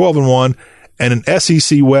at 12-1, and an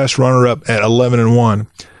SEC West runner-up at 11-1.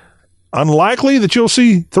 Unlikely that you'll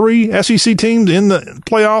see 3 SEC teams in the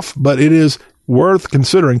playoff, but it is worth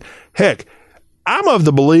considering. Heck, I'm of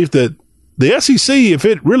the belief that The SEC, if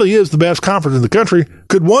it really is the best conference in the country,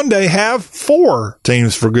 could one day have 4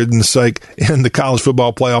 teams, for goodness sake, in the college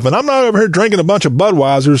football playoff. And I'm not over here drinking a bunch of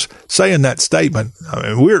Budweisers saying that statement.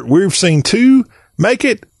 I mean, we've seen 2 make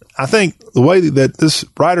it. I think the way that this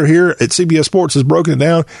writer here at CBS Sports has broken it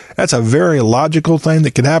down, that's a very logical thing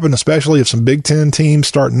that could happen, especially if some Big Ten teams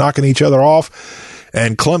start knocking each other off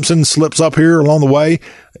and Clemson slips up here along the way.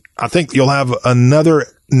 I think you'll have another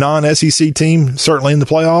non-SEC team certainly in the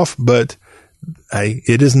playoff, but hey,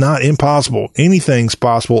 it is not impossible. Anything's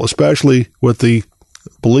possible, especially with the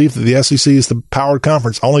belief that the SEC is the powered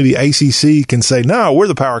conference. Only the ACC can say, no, we're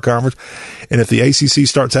the power conference. And if the ACC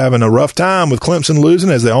starts having a rough time with Clemson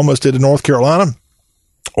losing, as they almost did to North Carolina,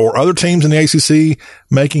 or other teams in the ACC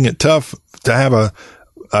making it tough to have a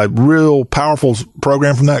real powerful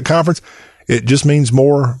program from that conference, it just means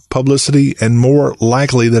more publicity and more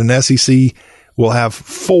likely that an SEC will have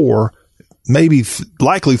 4, maybe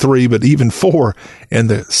likely 3, but even 4 in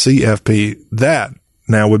the CFP. That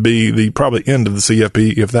now would be the probably end of the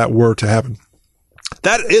CFP if that were to happen.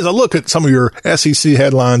 That is a look at some of your SEC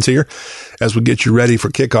headlines here as we get you ready for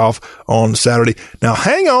kickoff on Saturday. Now,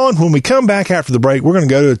 hang on. When we come back after the break, we're going to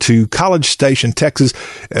go to College Station, Texas,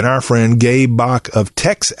 and our friend Gabe Bach of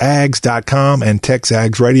TexAgs.com and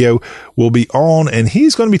TexAgs Radio will be on, and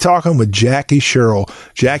he's going to be talking with Jackie Sherrill.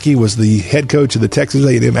 Jackie was the head coach of the Texas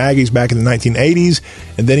A&M Aggies back in the 1980s,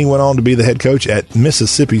 and then he went on to be the head coach at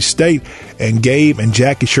Mississippi State. And Gabe and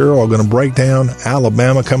Jackie Sherrill are going to break down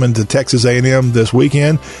Alabama coming to Texas A&M this weekend.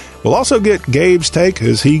 We'll also get Gabe's take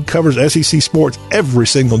as he covers SEC sports every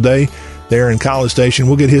single day there in College Station.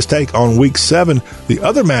 We'll get his take on Week 7, the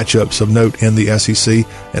other matchups of note in the SEC,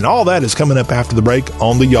 and all that is coming up after the break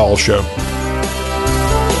on The Y'all Show.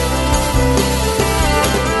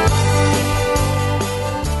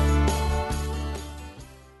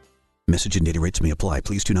 Message and data rates may apply.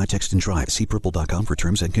 Please do not text and drive. See purple.com for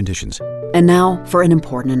terms and conditions. And now for an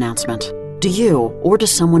important announcement. Do you, or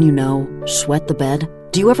does someone you know, sweat the bed?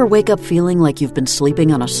 Do you ever wake up feeling like you've been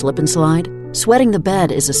sleeping on a slip and slide? Sweating the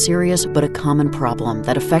bed is a serious but a common problem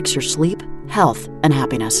that affects your sleep, health, and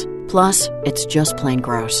happiness. Plus, it's just plain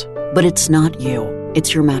gross. But it's not you.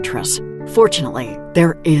 It's your mattress. Fortunately,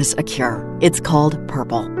 there is a cure. It's called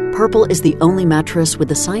Purple. Purple is the only mattress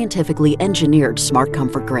with a scientifically engineered smart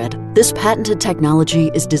comfort grid. This patented technology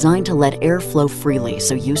is designed to let air flow freely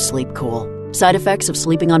so you sleep cool. Side effects of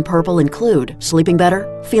sleeping on Purple include sleeping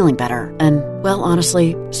better, feeling better, and, well,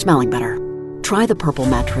 honestly, smelling better. Try the Purple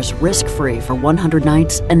mattress risk-free for 100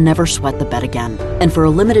 nights and never sweat the bed again. And for a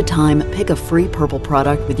limited time, pick a free Purple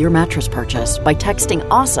product with your mattress purchase by texting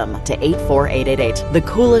AWESOME to 84888. The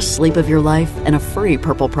coolest sleep of your life and a free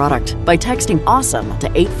Purple product by texting AWESOME to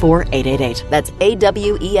 84888. That's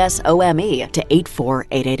AWESOME to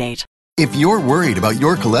 84888. If you're worried about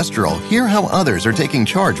your cholesterol, hear how others are taking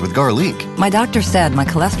charge with Garlic. My doctor said my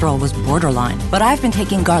cholesterol was borderline, but I've been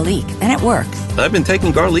taking Garlic, and it works. I've been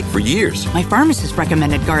taking Garlic for years. My pharmacist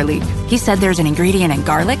recommended Garlic. He said there's an ingredient in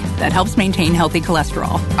garlic that helps maintain healthy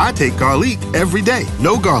cholesterol. I take Garlic every day.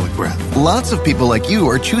 No garlic breath. Lots of people like you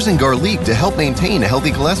are choosing Garlic to help maintain a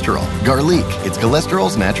healthy cholesterol. Garlic, it's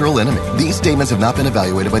cholesterol's natural enemy. These statements have not been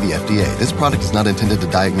evaluated by the FDA. This product is not intended to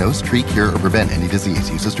diagnose, treat, cure, or prevent any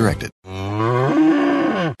disease. Use as directed.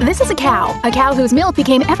 This is a cow whose milk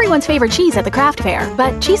became everyone's favorite cheese at the craft fair.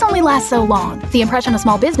 But cheese only lasts so long. The impression a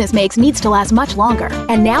small business makes needs to last much longer.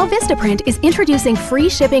 And now Vistaprint is introducing free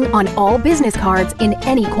shipping on all business cards in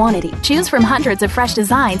any quantity. Choose from hundreds of fresh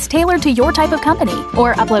designs tailored to your type of company,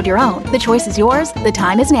 or upload your own. The choice is yours. The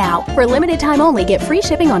time is now. For limited time only, get free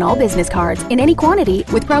shipping on all business cards in any quantity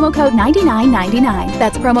with promo code 9999.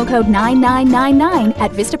 That's promo code 9999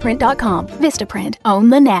 at Vistaprint.com. Vistaprint. Own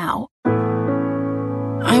the now.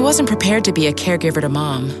 I wasn't prepared to be a caregiver to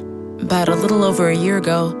Mom, but a little over a year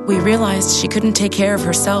ago, we realized she couldn't take care of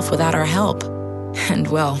herself without our help. And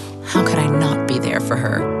well, how could I not be there for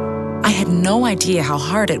her? I had no idea how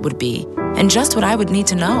hard it would be, and just what I would need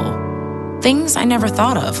to know. Things I never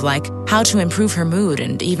thought of, like how to improve her mood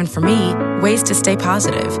and, even for me, ways to stay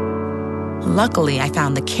positive. Luckily, I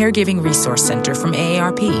found the Caregiving Resource Center from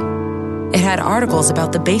AARP. It had articles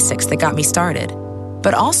about the basics that got me started,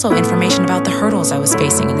 but also information about the hurdles I was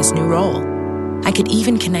facing in this new role. I could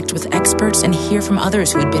even connect with experts and hear from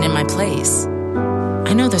others who had been in my place.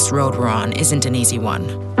 I know this road we're on isn't an easy one,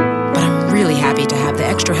 but I'm really happy to have the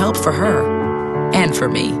extra help for her and for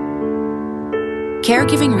me.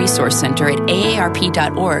 Caregiving Resource Center at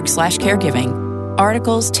aarp.org/caregiving.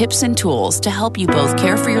 Articles, tips, and tools to help you both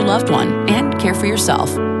care for your loved one and care for yourself.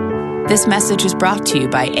 This message is brought to you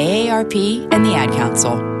by AARP and the Ad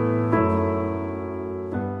Council.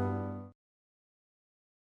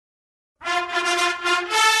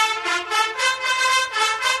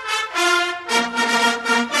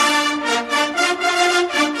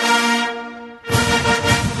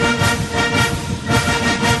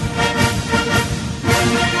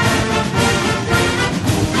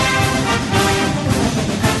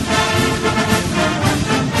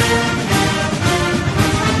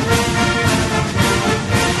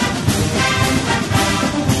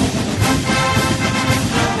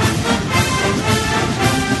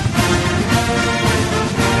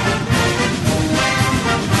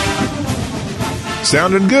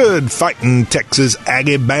 Sounding good, fighting Texas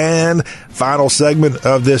Aggie band. Final segment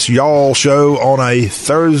of this Y'all Show on a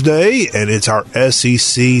Thursday, and it's our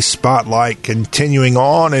SEC Spotlight continuing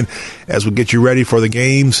on. And as we get you ready for the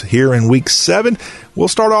games here in Week 7, we'll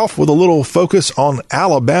start off with a little focus on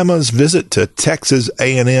Alabama's visit to Texas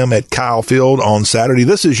A&M at Kyle Field on Saturday.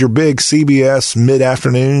 This is your big CBS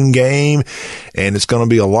mid-afternoon game, and it's going to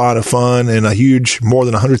be a lot of fun and a huge, more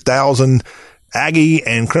than 100,000 Aggie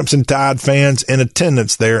and Crimson Tide fans in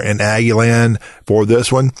attendance there in Aggieland for this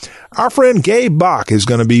one. Our friend Gabe Bach is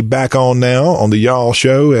going to be back on now on the Y'all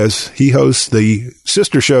Show as he hosts the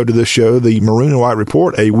sister show to this show, the Maroon and White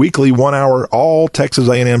Report, a weekly 1-hour all Texas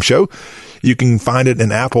A&M show. You can find it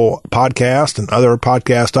in Apple Podcast and other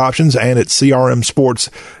podcast options and at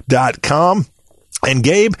crmsports.com. And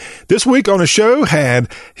Gabe, this week on the show,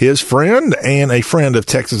 had his friend and a friend of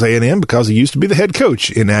Texas A&M because he used to be the head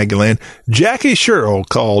coach in Aggieland. Jackie Sherrill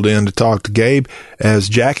called in to talk to Gabe, as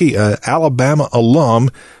Jackie, an Alabama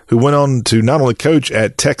alum who went on to not only coach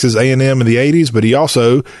at Texas A&M in the 80s, but he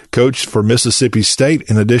also coached for Mississippi State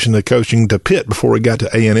in addition to coaching to Pitt before he got to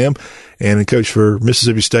A&M, and he coached for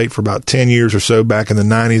Mississippi State for about 10 years or so back in the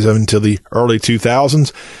 90s up until the early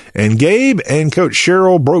 2000s. And Gabe and Coach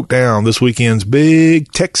Sherrill broke down this weekend's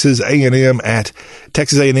big Texas A&M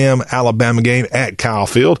Alabama game at Kyle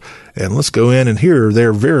Field. And let's go in and hear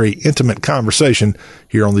their very intimate conversation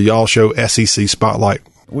here on the Y'all Show SEC Spotlight.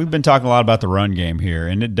 We've been talking a lot about the run game here,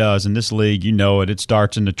 and it does. In this league, you know it. It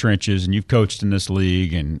starts in the trenches, and you've coached in this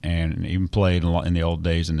league and even played in the old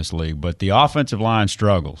days in this league. But the offensive line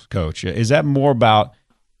struggles, Coach. Is that more about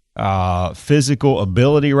physical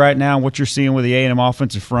ability right now, what you're seeing with the A&M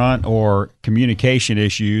offensive front, or communication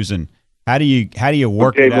issues? And how do you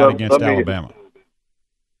work it out against Alabama?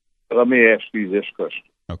 Let me ask you this question.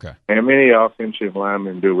 Okay. How many offensive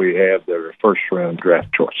linemen do we have that are first-round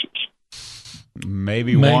draft choices?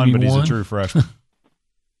 Maybe one, but he's a true freshman.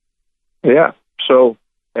 Yeah, so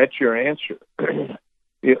that's your answer. And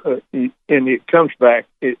it comes back,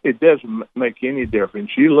 it doesn't make any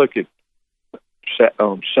difference. You look at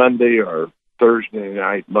on Sunday or Thursday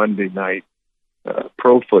night, Monday night,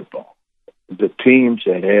 pro football, the teams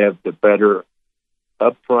that have the better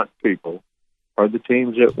up-front people are the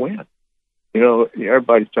teams that win. You know,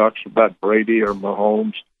 everybody talks about Brady or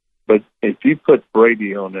Mahomes, but if you put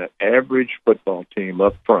Brady on an average football team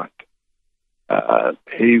up front,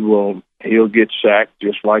 he'll get sacked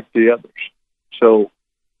just like the others. So,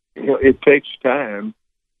 you know, it takes time,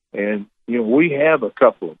 and you know we have a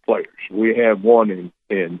couple of players. We have one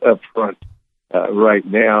in up front right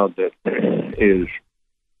now that is.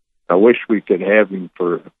 I wish we could have him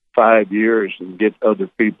for 5 years and get other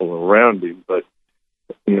people around him, but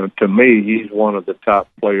you know, to me, he's one of the top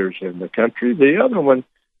players in the country. The other one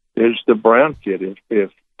is the Brown kid.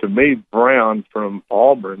 If to me, Brown from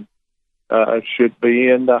Auburn should be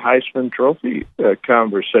in the Heisman Trophy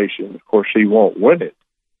conversation. Of course, he won't win it,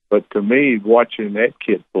 but to me, watching that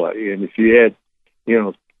kid play, and if you had, you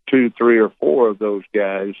know, 2, 3, or 4 of those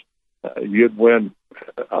guys, you'd win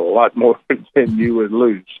a lot more than you would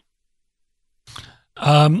lose.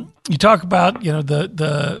 You talk about, you know,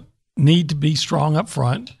 the need to be strong up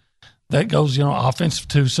front. That goes, you know, offensive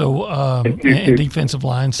too. So and defensive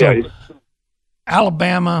line. So yeah.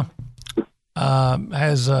 Alabama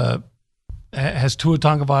has Tua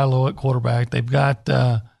Tagovailoa at quarterback. They've got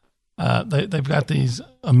they've got these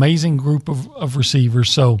amazing group of receivers.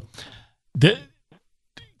 So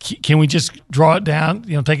can we just draw it down?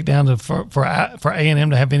 You know, take it down to for A&M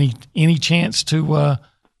to have any chance to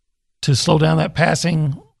slow down that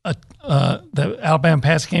passing. The Alabama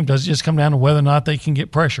passing game, does it just come down to whether or not they can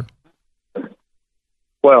get pressure?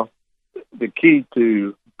 Well, the key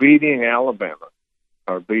to beating Alabama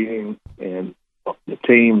or beating and the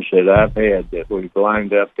teams that I've had that we've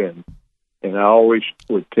lined up in, and I always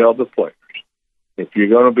would tell the players, if you're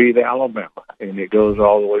going to beat Alabama, and it goes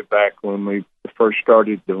all the way back when we first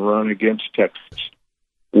started to run against Texas,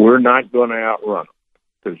 we're not going to outrun them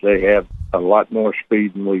because they have a lot more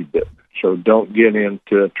speed than we do. So don't get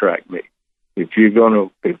into a track meet. If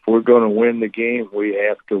we're going to win the game, we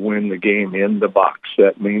have to win the game in the box.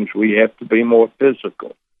 That means we have to be more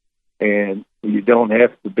physical, and you don't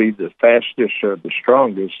have to be the fastest or the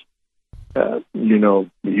strongest. You know,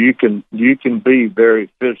 you can be very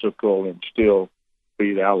physical and still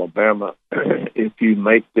beat Alabama if you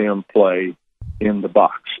make them play in the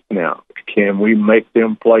box. Now, can we make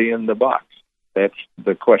them play in the box? That's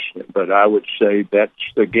the question. But I would say that's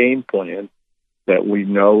the game plan, that we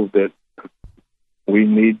know that we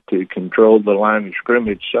need to control the line of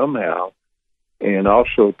scrimmage somehow and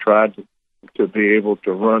also try to be able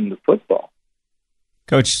to run the football.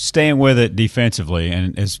 Coach, staying with it defensively,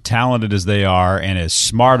 and as talented as they are and as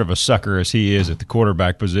smart of a sucker as he is at the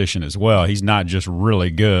quarterback position as well, he's not just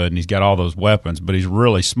really good and he's got all those weapons, but he's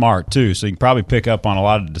really smart too. So you can probably pick up on a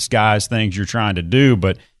lot of disguise things you're trying to do.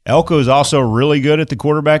 But Elko is also really good at the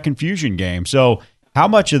quarterback confusion game. So how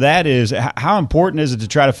much of that is – how important is it to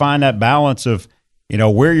try to find that balance of,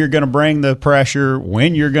 where you're going to bring the pressure,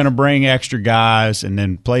 when you're going to bring extra guys, and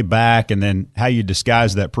then play back, and then how you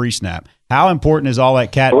disguise that pre-snap? How important is all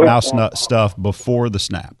that cat and mouse stuff before the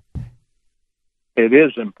snap? It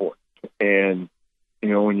is important. And,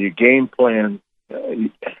 when you game plan,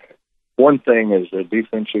 one thing as a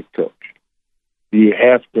defensive coach, you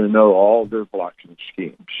have to know all their blocking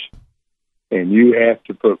schemes. And you have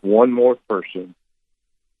to put one more person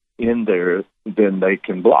in there than they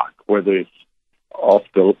can block, whether it's off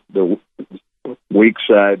the weak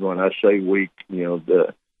side. When I say weak,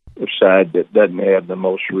 the side that doesn't have the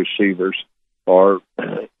most receivers, or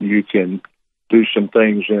you can do some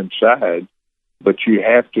things inside, but you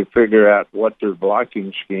have to figure out what their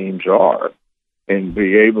blocking schemes are and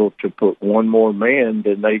be able to put one more man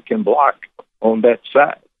than they can block on that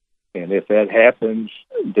side. And if that happens,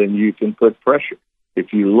 then you can put pressure.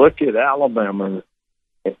 If you look at Alabama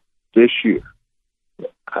this year,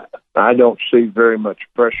 I don't see very much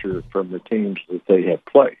pressure from the teams that they have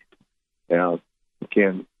played. Now,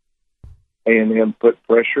 can A&M put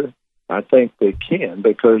pressure? I think they can,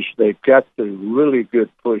 because they've got the really good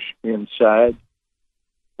push inside.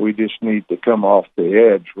 We just need to come off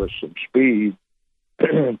the edge with some speed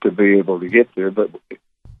to be able to get there. But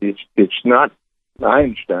it's not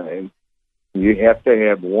Einstein. You have to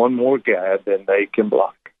have one more guy than they can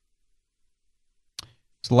block.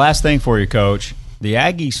 So last thing for you, Coach. The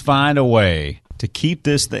Aggies find a way to keep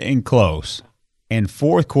this thing close in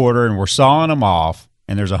fourth quarter, and we're sawing them off,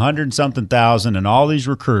 and there's 100-something thousand and all these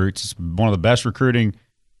recruits. It's one of the best recruiting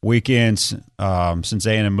weekends since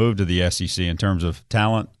A&M moved to the SEC in terms of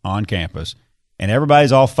talent on campus. And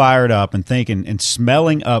everybody's all fired up and thinking and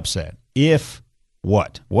smelling upset. If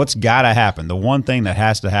what? What's got to happen? The one thing that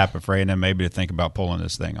has to happen for A&M maybe to think about pulling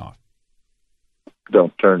this thing off.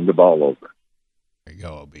 Don't turn the ball over. There you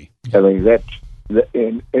go, O.B. I mean, that's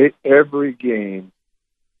in every game.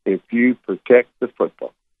 If you protect the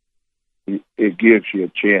football, it gives you a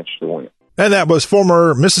chance to win. And that was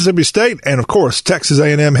former Mississippi State and, of course, Texas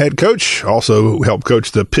A&M head coach, also helped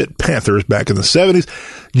coach the Pitt Panthers back in the 70s,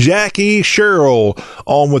 Jackie Sherrill,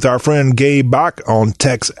 on with our friend Gabe Bach on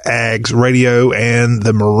Tex Ags Radio and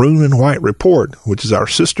the Maroon and White Report, which is our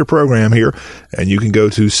sister program here. And you can go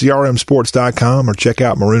to crmsports.com or check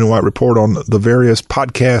out Maroon and White Report on the various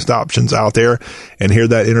podcast options out there and hear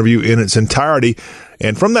that interview in its entirety.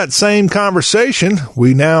 And from that same conversation,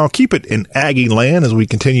 we now keep it in Aggie land as we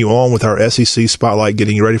continue on with our SEC Spotlight,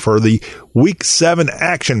 getting you ready for the Week 7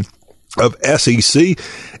 action of SEC.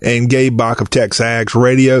 And Gabe Bach of Tex Ags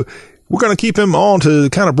Radio, we're going to keep him on to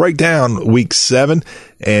kind of break down Week 7.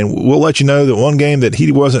 And we'll let you know that one game that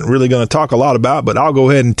he wasn't really going to talk a lot about, but I'll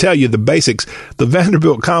go ahead and tell you the basics. The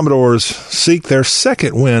Vanderbilt Commodores seek their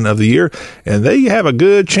second win of the year, and they have a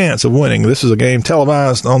good chance of winning. This is a game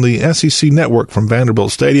televised on the SEC Network from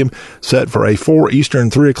Vanderbilt Stadium, set for a 4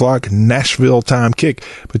 Eastern, 3 o'clock Nashville time kick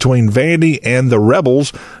between Vandy and the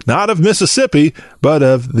Rebels, not of Mississippi, but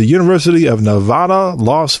of the University of Nevada,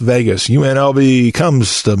 Las Vegas. UNLV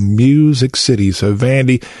comes to Music City, so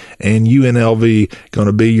Vandy and UNLV going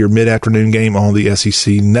to be your mid-afternoon game on the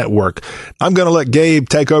SEC Network. I'm going to let Gabe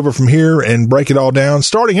take over from here and break it all down,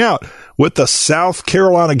 starting out with the South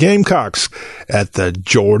Carolina Gamecocks at the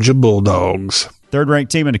Georgia Bulldogs.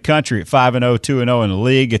 Third-ranked team in the country at 5-0, 2-0 in the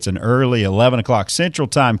league. It's an early 11 o'clock Central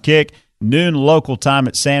Time kick, noon local time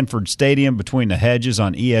at Sanford Stadium between the hedges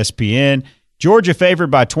on ESPN. Georgia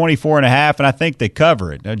favored by 24.5, and I think they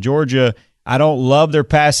cover it. Now, Georgia, I don't love their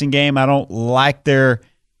passing game. I don't like their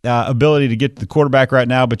ability to get to the quarterback right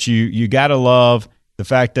now, but you got to love the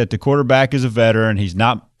fact that the quarterback is a veteran. He's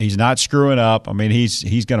not screwing up. I mean,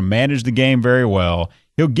 he's going to manage the game very well.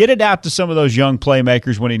 He'll get it out to some of those young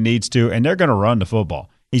playmakers when he needs to, and they're going to run the football.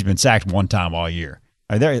 He's been sacked one time all year.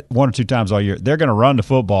 One or two times all year. They're going to run the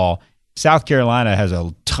football. South Carolina has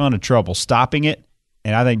a ton of trouble stopping it,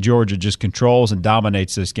 and I think Georgia just controls and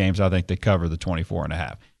dominates this game, so I think they cover the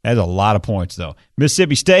 24.5. That's a lot of points, though.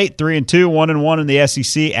 Mississippi State, 3-2, 1-1 in the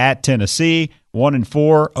SEC at Tennessee,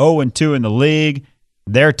 1-4, 0-2 in the league.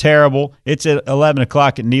 They're terrible. It's at 11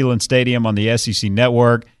 o'clock at Neyland Stadium on the SEC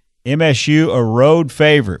Network. MSU, a road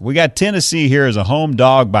favorite. We got Tennessee here as a home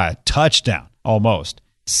dog by a touchdown, almost,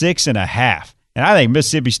 6.5. And I think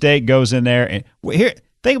Mississippi State goes in there. And here,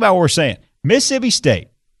 think about what we're saying. Mississippi State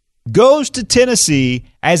goes to Tennessee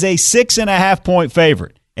as a 6.5-point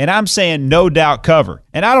favorite. And I'm saying no doubt cover.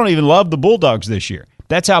 And I don't even love the Bulldogs this year.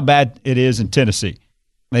 That's how bad it is in Tennessee.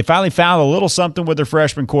 They finally found a little something with their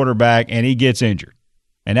freshman quarterback, and he gets injured.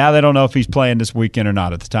 And now they don't know if he's playing this weekend or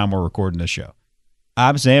not at the time we're recording this show.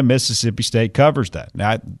 I'm saying Mississippi State covers that.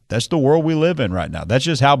 Now, that's the world we live in right now. That's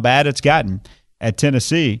just how bad it's gotten at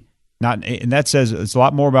Tennessee. And that says it's a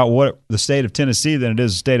lot more about what the state of Tennessee than it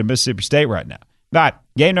is the state of Mississippi State right now. All right,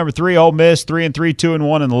 game number 3, Ole Miss, 3-3,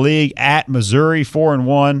 2-1 in the league at Missouri,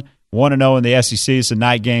 4-1, 1-0 in the SEC. It's a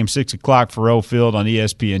night game, 6 o'clock for Faurot Field on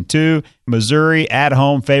ESPN2. Missouri at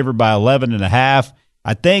home, favored by 11.5.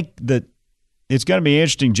 I think that it's going to be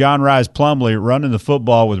interesting. John Rice Plumlee running the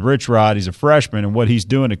football with Rich Rod. He's a freshman, and what he's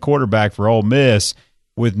doing at quarterback for Ole Miss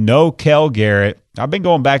with no Kel Garrett. I've been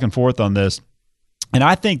going back and forth on this, and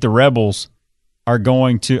I think the Rebels are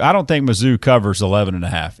going to – I don't think Mizzou covers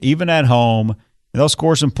 11.5. Even at home, they'll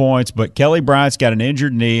score some points, but Kelly Bryant's got an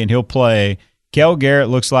injured knee, and he'll play. Kel Garrett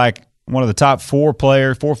looks like one of the top 4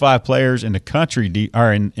 or 5 players in the country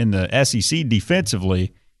or in the SEC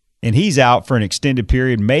defensively, and he's out for an extended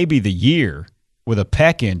period, maybe the year, with a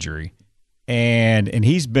pec injury, and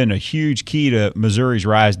he's been a huge key to Missouri's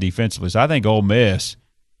rise defensively. So I think Ole Miss,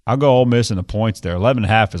 I'll go Ole Miss in the points there.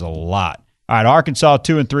 11.5 is a lot. All right, Arkansas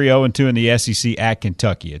 2-3, 0-2 in the SEC at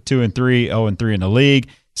Kentucky. At 2-3, 0-3 in the league.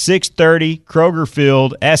 6:30, Kroger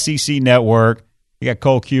Field, SEC Network. You got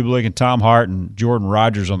Cole Kubelik and Tom Hart and Jordan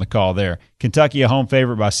Rogers on the call there. Kentucky a home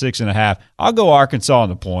favorite by 6.5. I'll go Arkansas on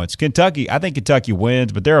the points. Kentucky, I think Kentucky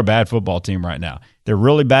wins, but they're a bad football team right now. They're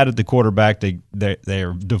really bad at the quarterback. They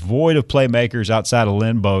are devoid of playmakers outside of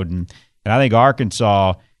Lynn Bowden. And I think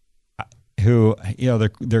Arkansas, who,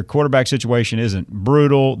 their quarterback situation isn't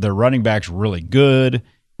brutal. Their running back's really good.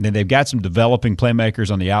 And then they've got some developing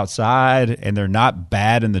playmakers on the outside, and they're not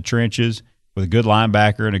bad in the trenches with a good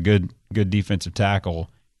linebacker and a good defensive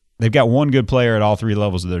tackle. They've got one good player at all 3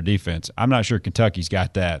 levels of their defense. I'm not sure Kentucky's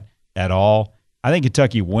got that at all. I think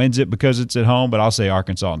Kentucky wins it because it's at home, but I'll say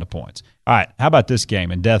Arkansas on the points. All right, how about this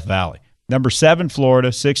game in Death Valley? Number 7, Florida,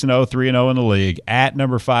 6-0, 3-0 in the league, at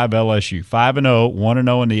number 5, LSU, 5-0,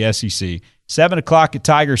 1-0 in the SEC. 7 o'clock at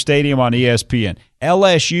Tiger Stadium on ESPN.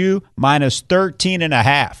 LSU minus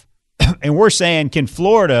 13.5. And we're saying, can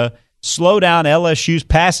Florida slow down LSU's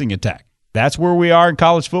passing attack? That's where we are in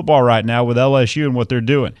college football right now with LSU and what they're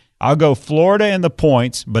doing. I'll go Florida in the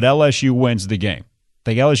points, but LSU wins the game. I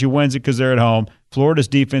think LSU wins it because they're at home. Florida's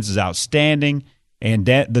defense is outstanding, and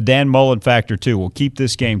the Dan Mullen factor, too, will keep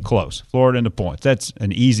this game close. Florida in the points. That's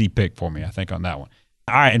an easy pick for me, I think, on that one.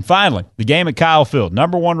 All right, and finally, the game at Kyle Field.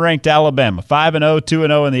 Number 1 ranked Alabama, 5-0,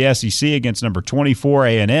 2-0 in the SEC against number 24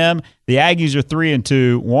 A&M. The Aggies are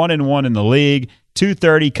 3-2, 1-1 in the league.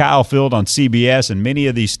 2:30 Kyle Field on CBS and many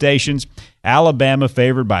of these stations. Alabama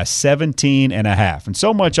favored by 17.5. And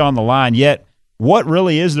so much on the line, yet what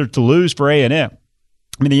really is there to lose for A&M?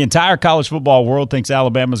 I mean, the entire college football world thinks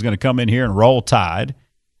Alabama's going to come in here and roll Tide,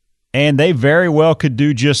 and they very well could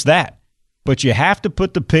do just that. But you have to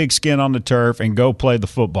put the pigskin on the turf and go play the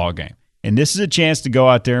football game. And this is a chance to go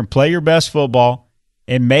out there and play your best football,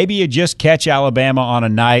 and maybe you just catch Alabama on a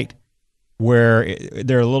night where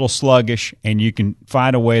they're a little sluggish, and you can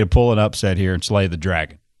find a way to pull an upset here and slay the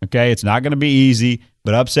dragon. Okay, it's not going to be easy,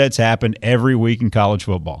 but upsets happen every week in college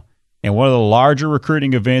football. And one of the larger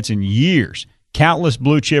recruiting events in years, countless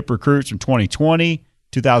blue-chip recruits from 2020,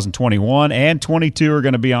 2021, and 22 are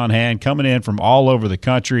going to be on hand, coming in from all over the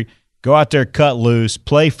country. Go out there, cut loose,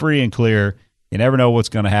 play free and clear. You never know what's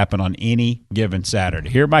going to happen on any given Saturday.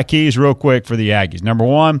 Here are my keys real quick for the Aggies. Number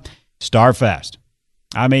 1, start fast.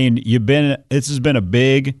 I mean, this has been a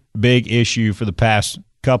big, big issue for the past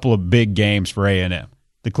couple of big games for A&M.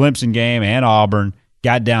 The Clemson game and Auburn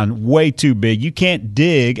got down way too big. You can't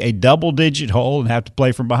dig a double-digit hole and have to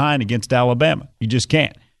play from behind against Alabama. You just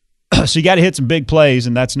can't. So you got to hit some big plays,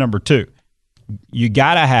 and that's number 2. You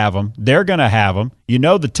got to have them. They're going to have them. You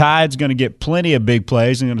know the Tide's going to get plenty of big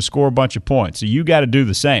plays and going to score a bunch of points. So you got to do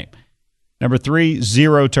the same. Number 3,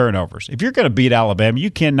 0 turnovers. If you're going to beat Alabama,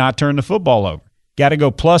 you cannot turn the football over. Got to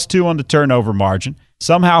go +2 on the turnover margin.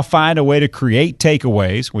 Somehow find a way to create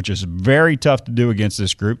takeaways, which is very tough to do against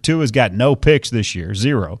this group. 2 has got no picks this year,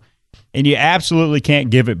 0. And you absolutely can't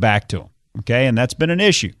give it back to them. Okay, and that's been an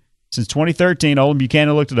issue. Since 2013, Olin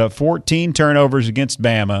Buchanan looked it up, 14 turnovers against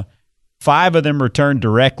Bama. 5 of them returned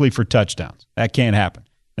directly for touchdowns. That can't happen.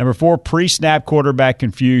 Number 4, pre-snap quarterback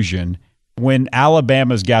confusion when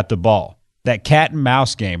Alabama's got the ball. That cat and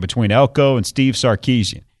mouse game between Elko and Steve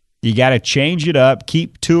Sarkisian. You got to change it up,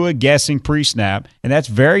 keep Tua guessing pre-snap, and that's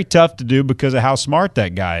very tough to do because of how smart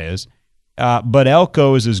that guy is. but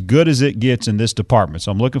Elko is as good as it gets in this department,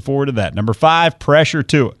 so I'm looking forward to that. Number 5, pressure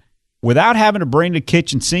to it, without having to bring the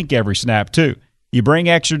kitchen sink every snap, too. You bring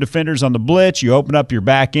extra defenders on the blitz, you open up your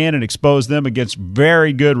back end and expose them against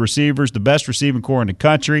very good receivers, the best receiving core in the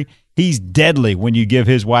country. He's deadly when you give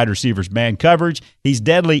his wide receivers man coverage. He's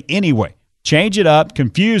deadly anyway. Change it up,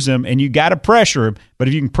 confuse him, and you got to pressure him. But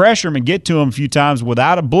if you can pressure him and get to him a few times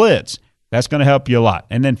without a blitz, that's going to help you a lot.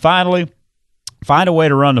 And then finally, find a way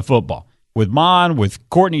to run the football. With Mon, with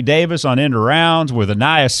Courtney Davis on end arounds, with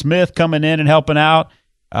Anaya Smith coming in and helping out,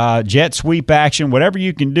 jet sweep action, whatever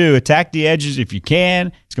you can do, attack the edges if you can.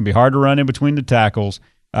 It's going to be hard to run in between the tackles.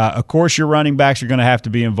 Of course, your running backs are going to have to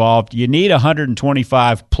be involved. You need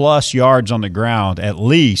 125-plus yards on the ground at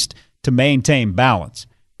least to maintain balance.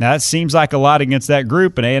 Now, that seems like a lot against that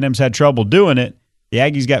group, and A&M's had trouble doing it. The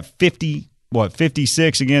Aggies got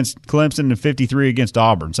 56 against Clemson and 53 against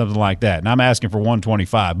Auburn, something like that. And I'm asking for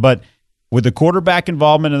 125. But with the quarterback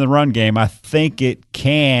involvement in the run game, I think it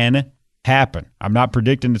can happen. I'm not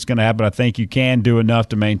predicting it's going to happen, but I think you can do enough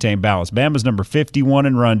to maintain balance. Bama's number 51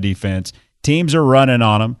 in run defense. Teams are running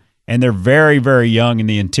on them, and they're very, very young in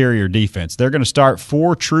the interior defense. They're going to start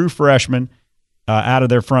 4 true freshmen out of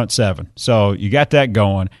their front 7. So you got that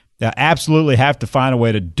going. They absolutely have to find a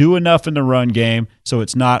way to do enough in the run game so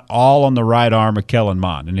it's not all on the right arm of Kellen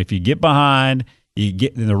Mond. And if you get behind,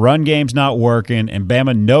 the run game's not working, and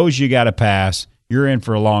Bama knows you got to pass, you're in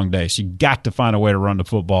for a long day. So you got to find a way to run the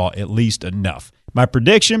football at least enough. My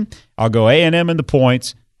prediction, I'll go A&M in the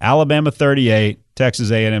points, Alabama 38,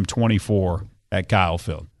 Texas A&M 24 at Kyle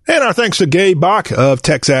Field. And our thanks to Gabe Bach of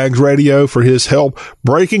Texags Radio for his help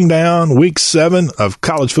breaking down Week 7 of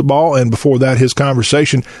college football, and before that, his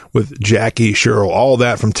conversation with Jackie Sherrill. All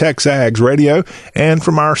that from Texags Radio and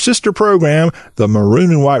from our sister program, the Maroon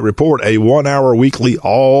and White Report, a 1-hour weekly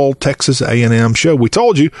all Texas A&M show. We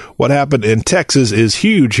told you what happened in Texas is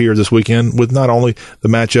huge here this weekend, with not only the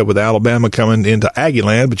matchup with Alabama coming into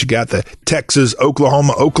Aggieland, but you got the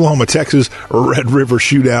Oklahoma-Texas Red River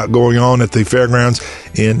shootout going on at the fairgrounds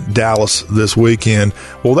in Dallas this weekend.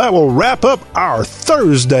 Well, that will wrap up our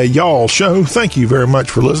Thursday Y'all show. Thank you very much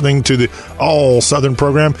for listening to the All Southern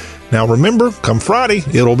program. Now remember, come Friday,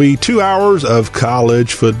 it'll be 2 hours of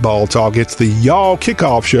college football talk. It's the Y'all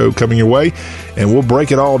Kickoff Show coming your way, and we'll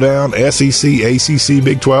break it all down. SEC, ACC,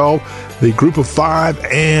 Big 12, the Group of 5,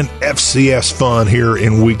 and FCS fun here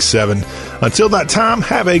in Week 7. Until that time,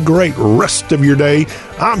 have a great rest of your day.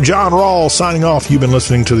 I'm John Rawls signing off. You've been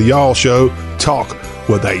listening to the Y'all Show, talk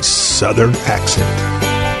with a Southern accent.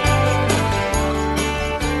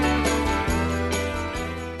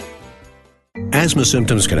 Asthma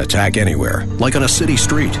symptoms can attack anywhere, like on a city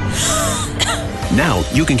street. Now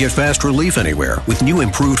you can get fast relief anywhere with new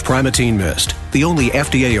improved Primatene Mist, the only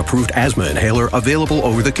FDA-approved asthma inhaler available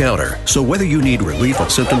over the counter. So whether you need relief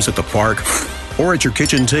of symptoms at the park or at your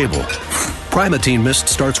kitchen table, Primatene Mist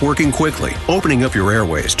starts working quickly, opening up your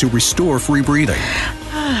airways to restore free breathing.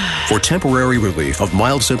 For temporary relief of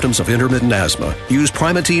mild symptoms of intermittent asthma, use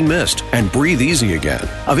Primatene Mist and breathe easy again.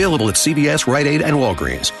 Available at CVS, Rite Aid, and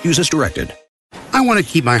Walgreens. Use as directed. I want to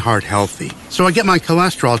keep my heart healthy, so I get my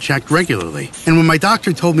cholesterol checked regularly. And when my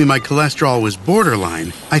doctor told me my cholesterol was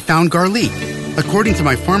borderline, I found Garlic. According to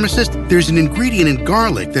my pharmacist, there's an ingredient in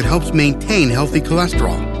garlic that helps maintain healthy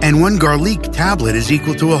cholesterol. And one Garlic tablet is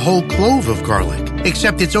equal to a whole clove of garlic,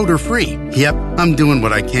 except it's odor-free. Yep, I'm doing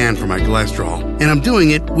what I can for my cholesterol, and I'm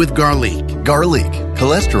doing it with Garlic. Garlic,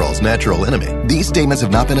 cholesterol's natural enemy. These statements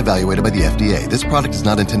have not been evaluated by the FDA. This product is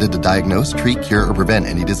not intended to diagnose, treat, cure, or prevent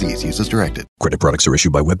any disease. Use as directed. Credit products are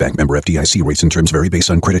issued by WebBank, member FDIC. Rates and terms vary based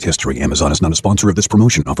on credit history. Amazon is not a sponsor of this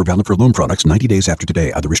promotion. Offer valid for loan products 90 days after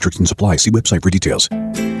today. Other restrictions apply. See website for details.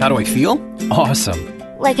 How do I feel? Awesome.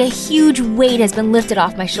 Like a huge weight has been lifted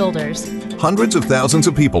off my shoulders. Hundreds of thousands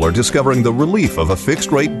of people are discovering the relief of a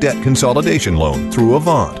fixed-rate debt consolidation loan through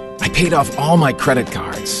Avant. I paid off all my credit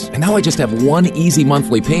cards, and now I just have one easy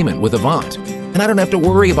monthly payment with Avant. And I don't have to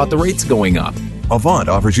worry about the rates going up. Avant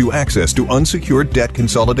offers you access to unsecured debt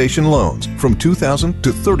consolidation loans from $2,000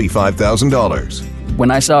 to $35,000.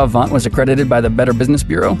 When I saw Avant was accredited by the Better Business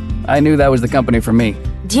Bureau, I knew that was the company for me.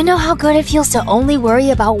 Do you know how good it feels to only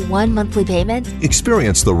worry about one monthly payment?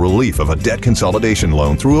 Experience the relief of a debt consolidation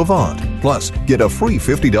loan through Avant. Plus, get a free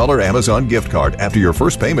 $50 Amazon gift card after your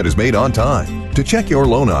first payment is made on time. To check your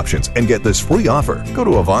loan options and get this free offer, go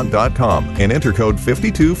to Avant.com and enter code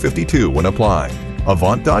 5252 when applying.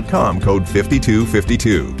 Avant.com, code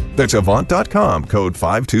 5252. That's Avant.com, code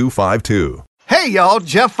 5252. Hey y'all,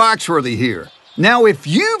 Jeff Foxworthy here. Now, if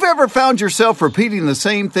you've ever found yourself repeating the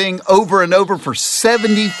same thing over and over for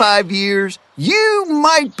 75 years, you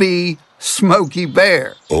might be Smokey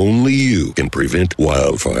Bear. Only you can prevent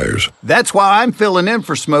wildfires. That's why I'm filling in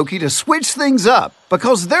for Smokey to switch things up,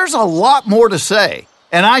 because there's a lot more to say.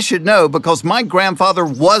 And I should know because my grandfather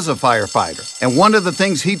was a firefighter. And one of the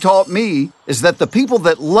things he taught me is that the people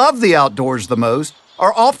that love the outdoors the most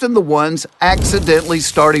are often the ones accidentally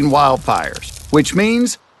starting wildfires, which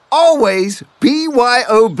means always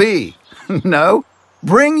BYOB. No,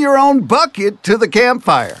 bring your own bucket to the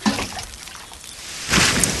campfire.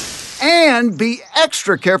 And be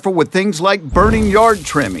extra careful with things like burning yard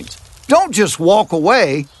trimmings. Don't just walk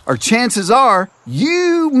away, or chances are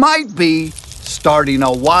you might be starting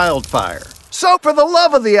a wildfire. So for the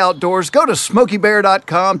love of the outdoors, go to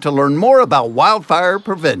SmokeyBear.com to learn more about wildfire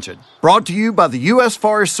prevention. Brought to you by the U.S.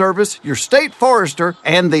 Forest Service, your state forester,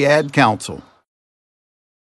 and the Ad Council.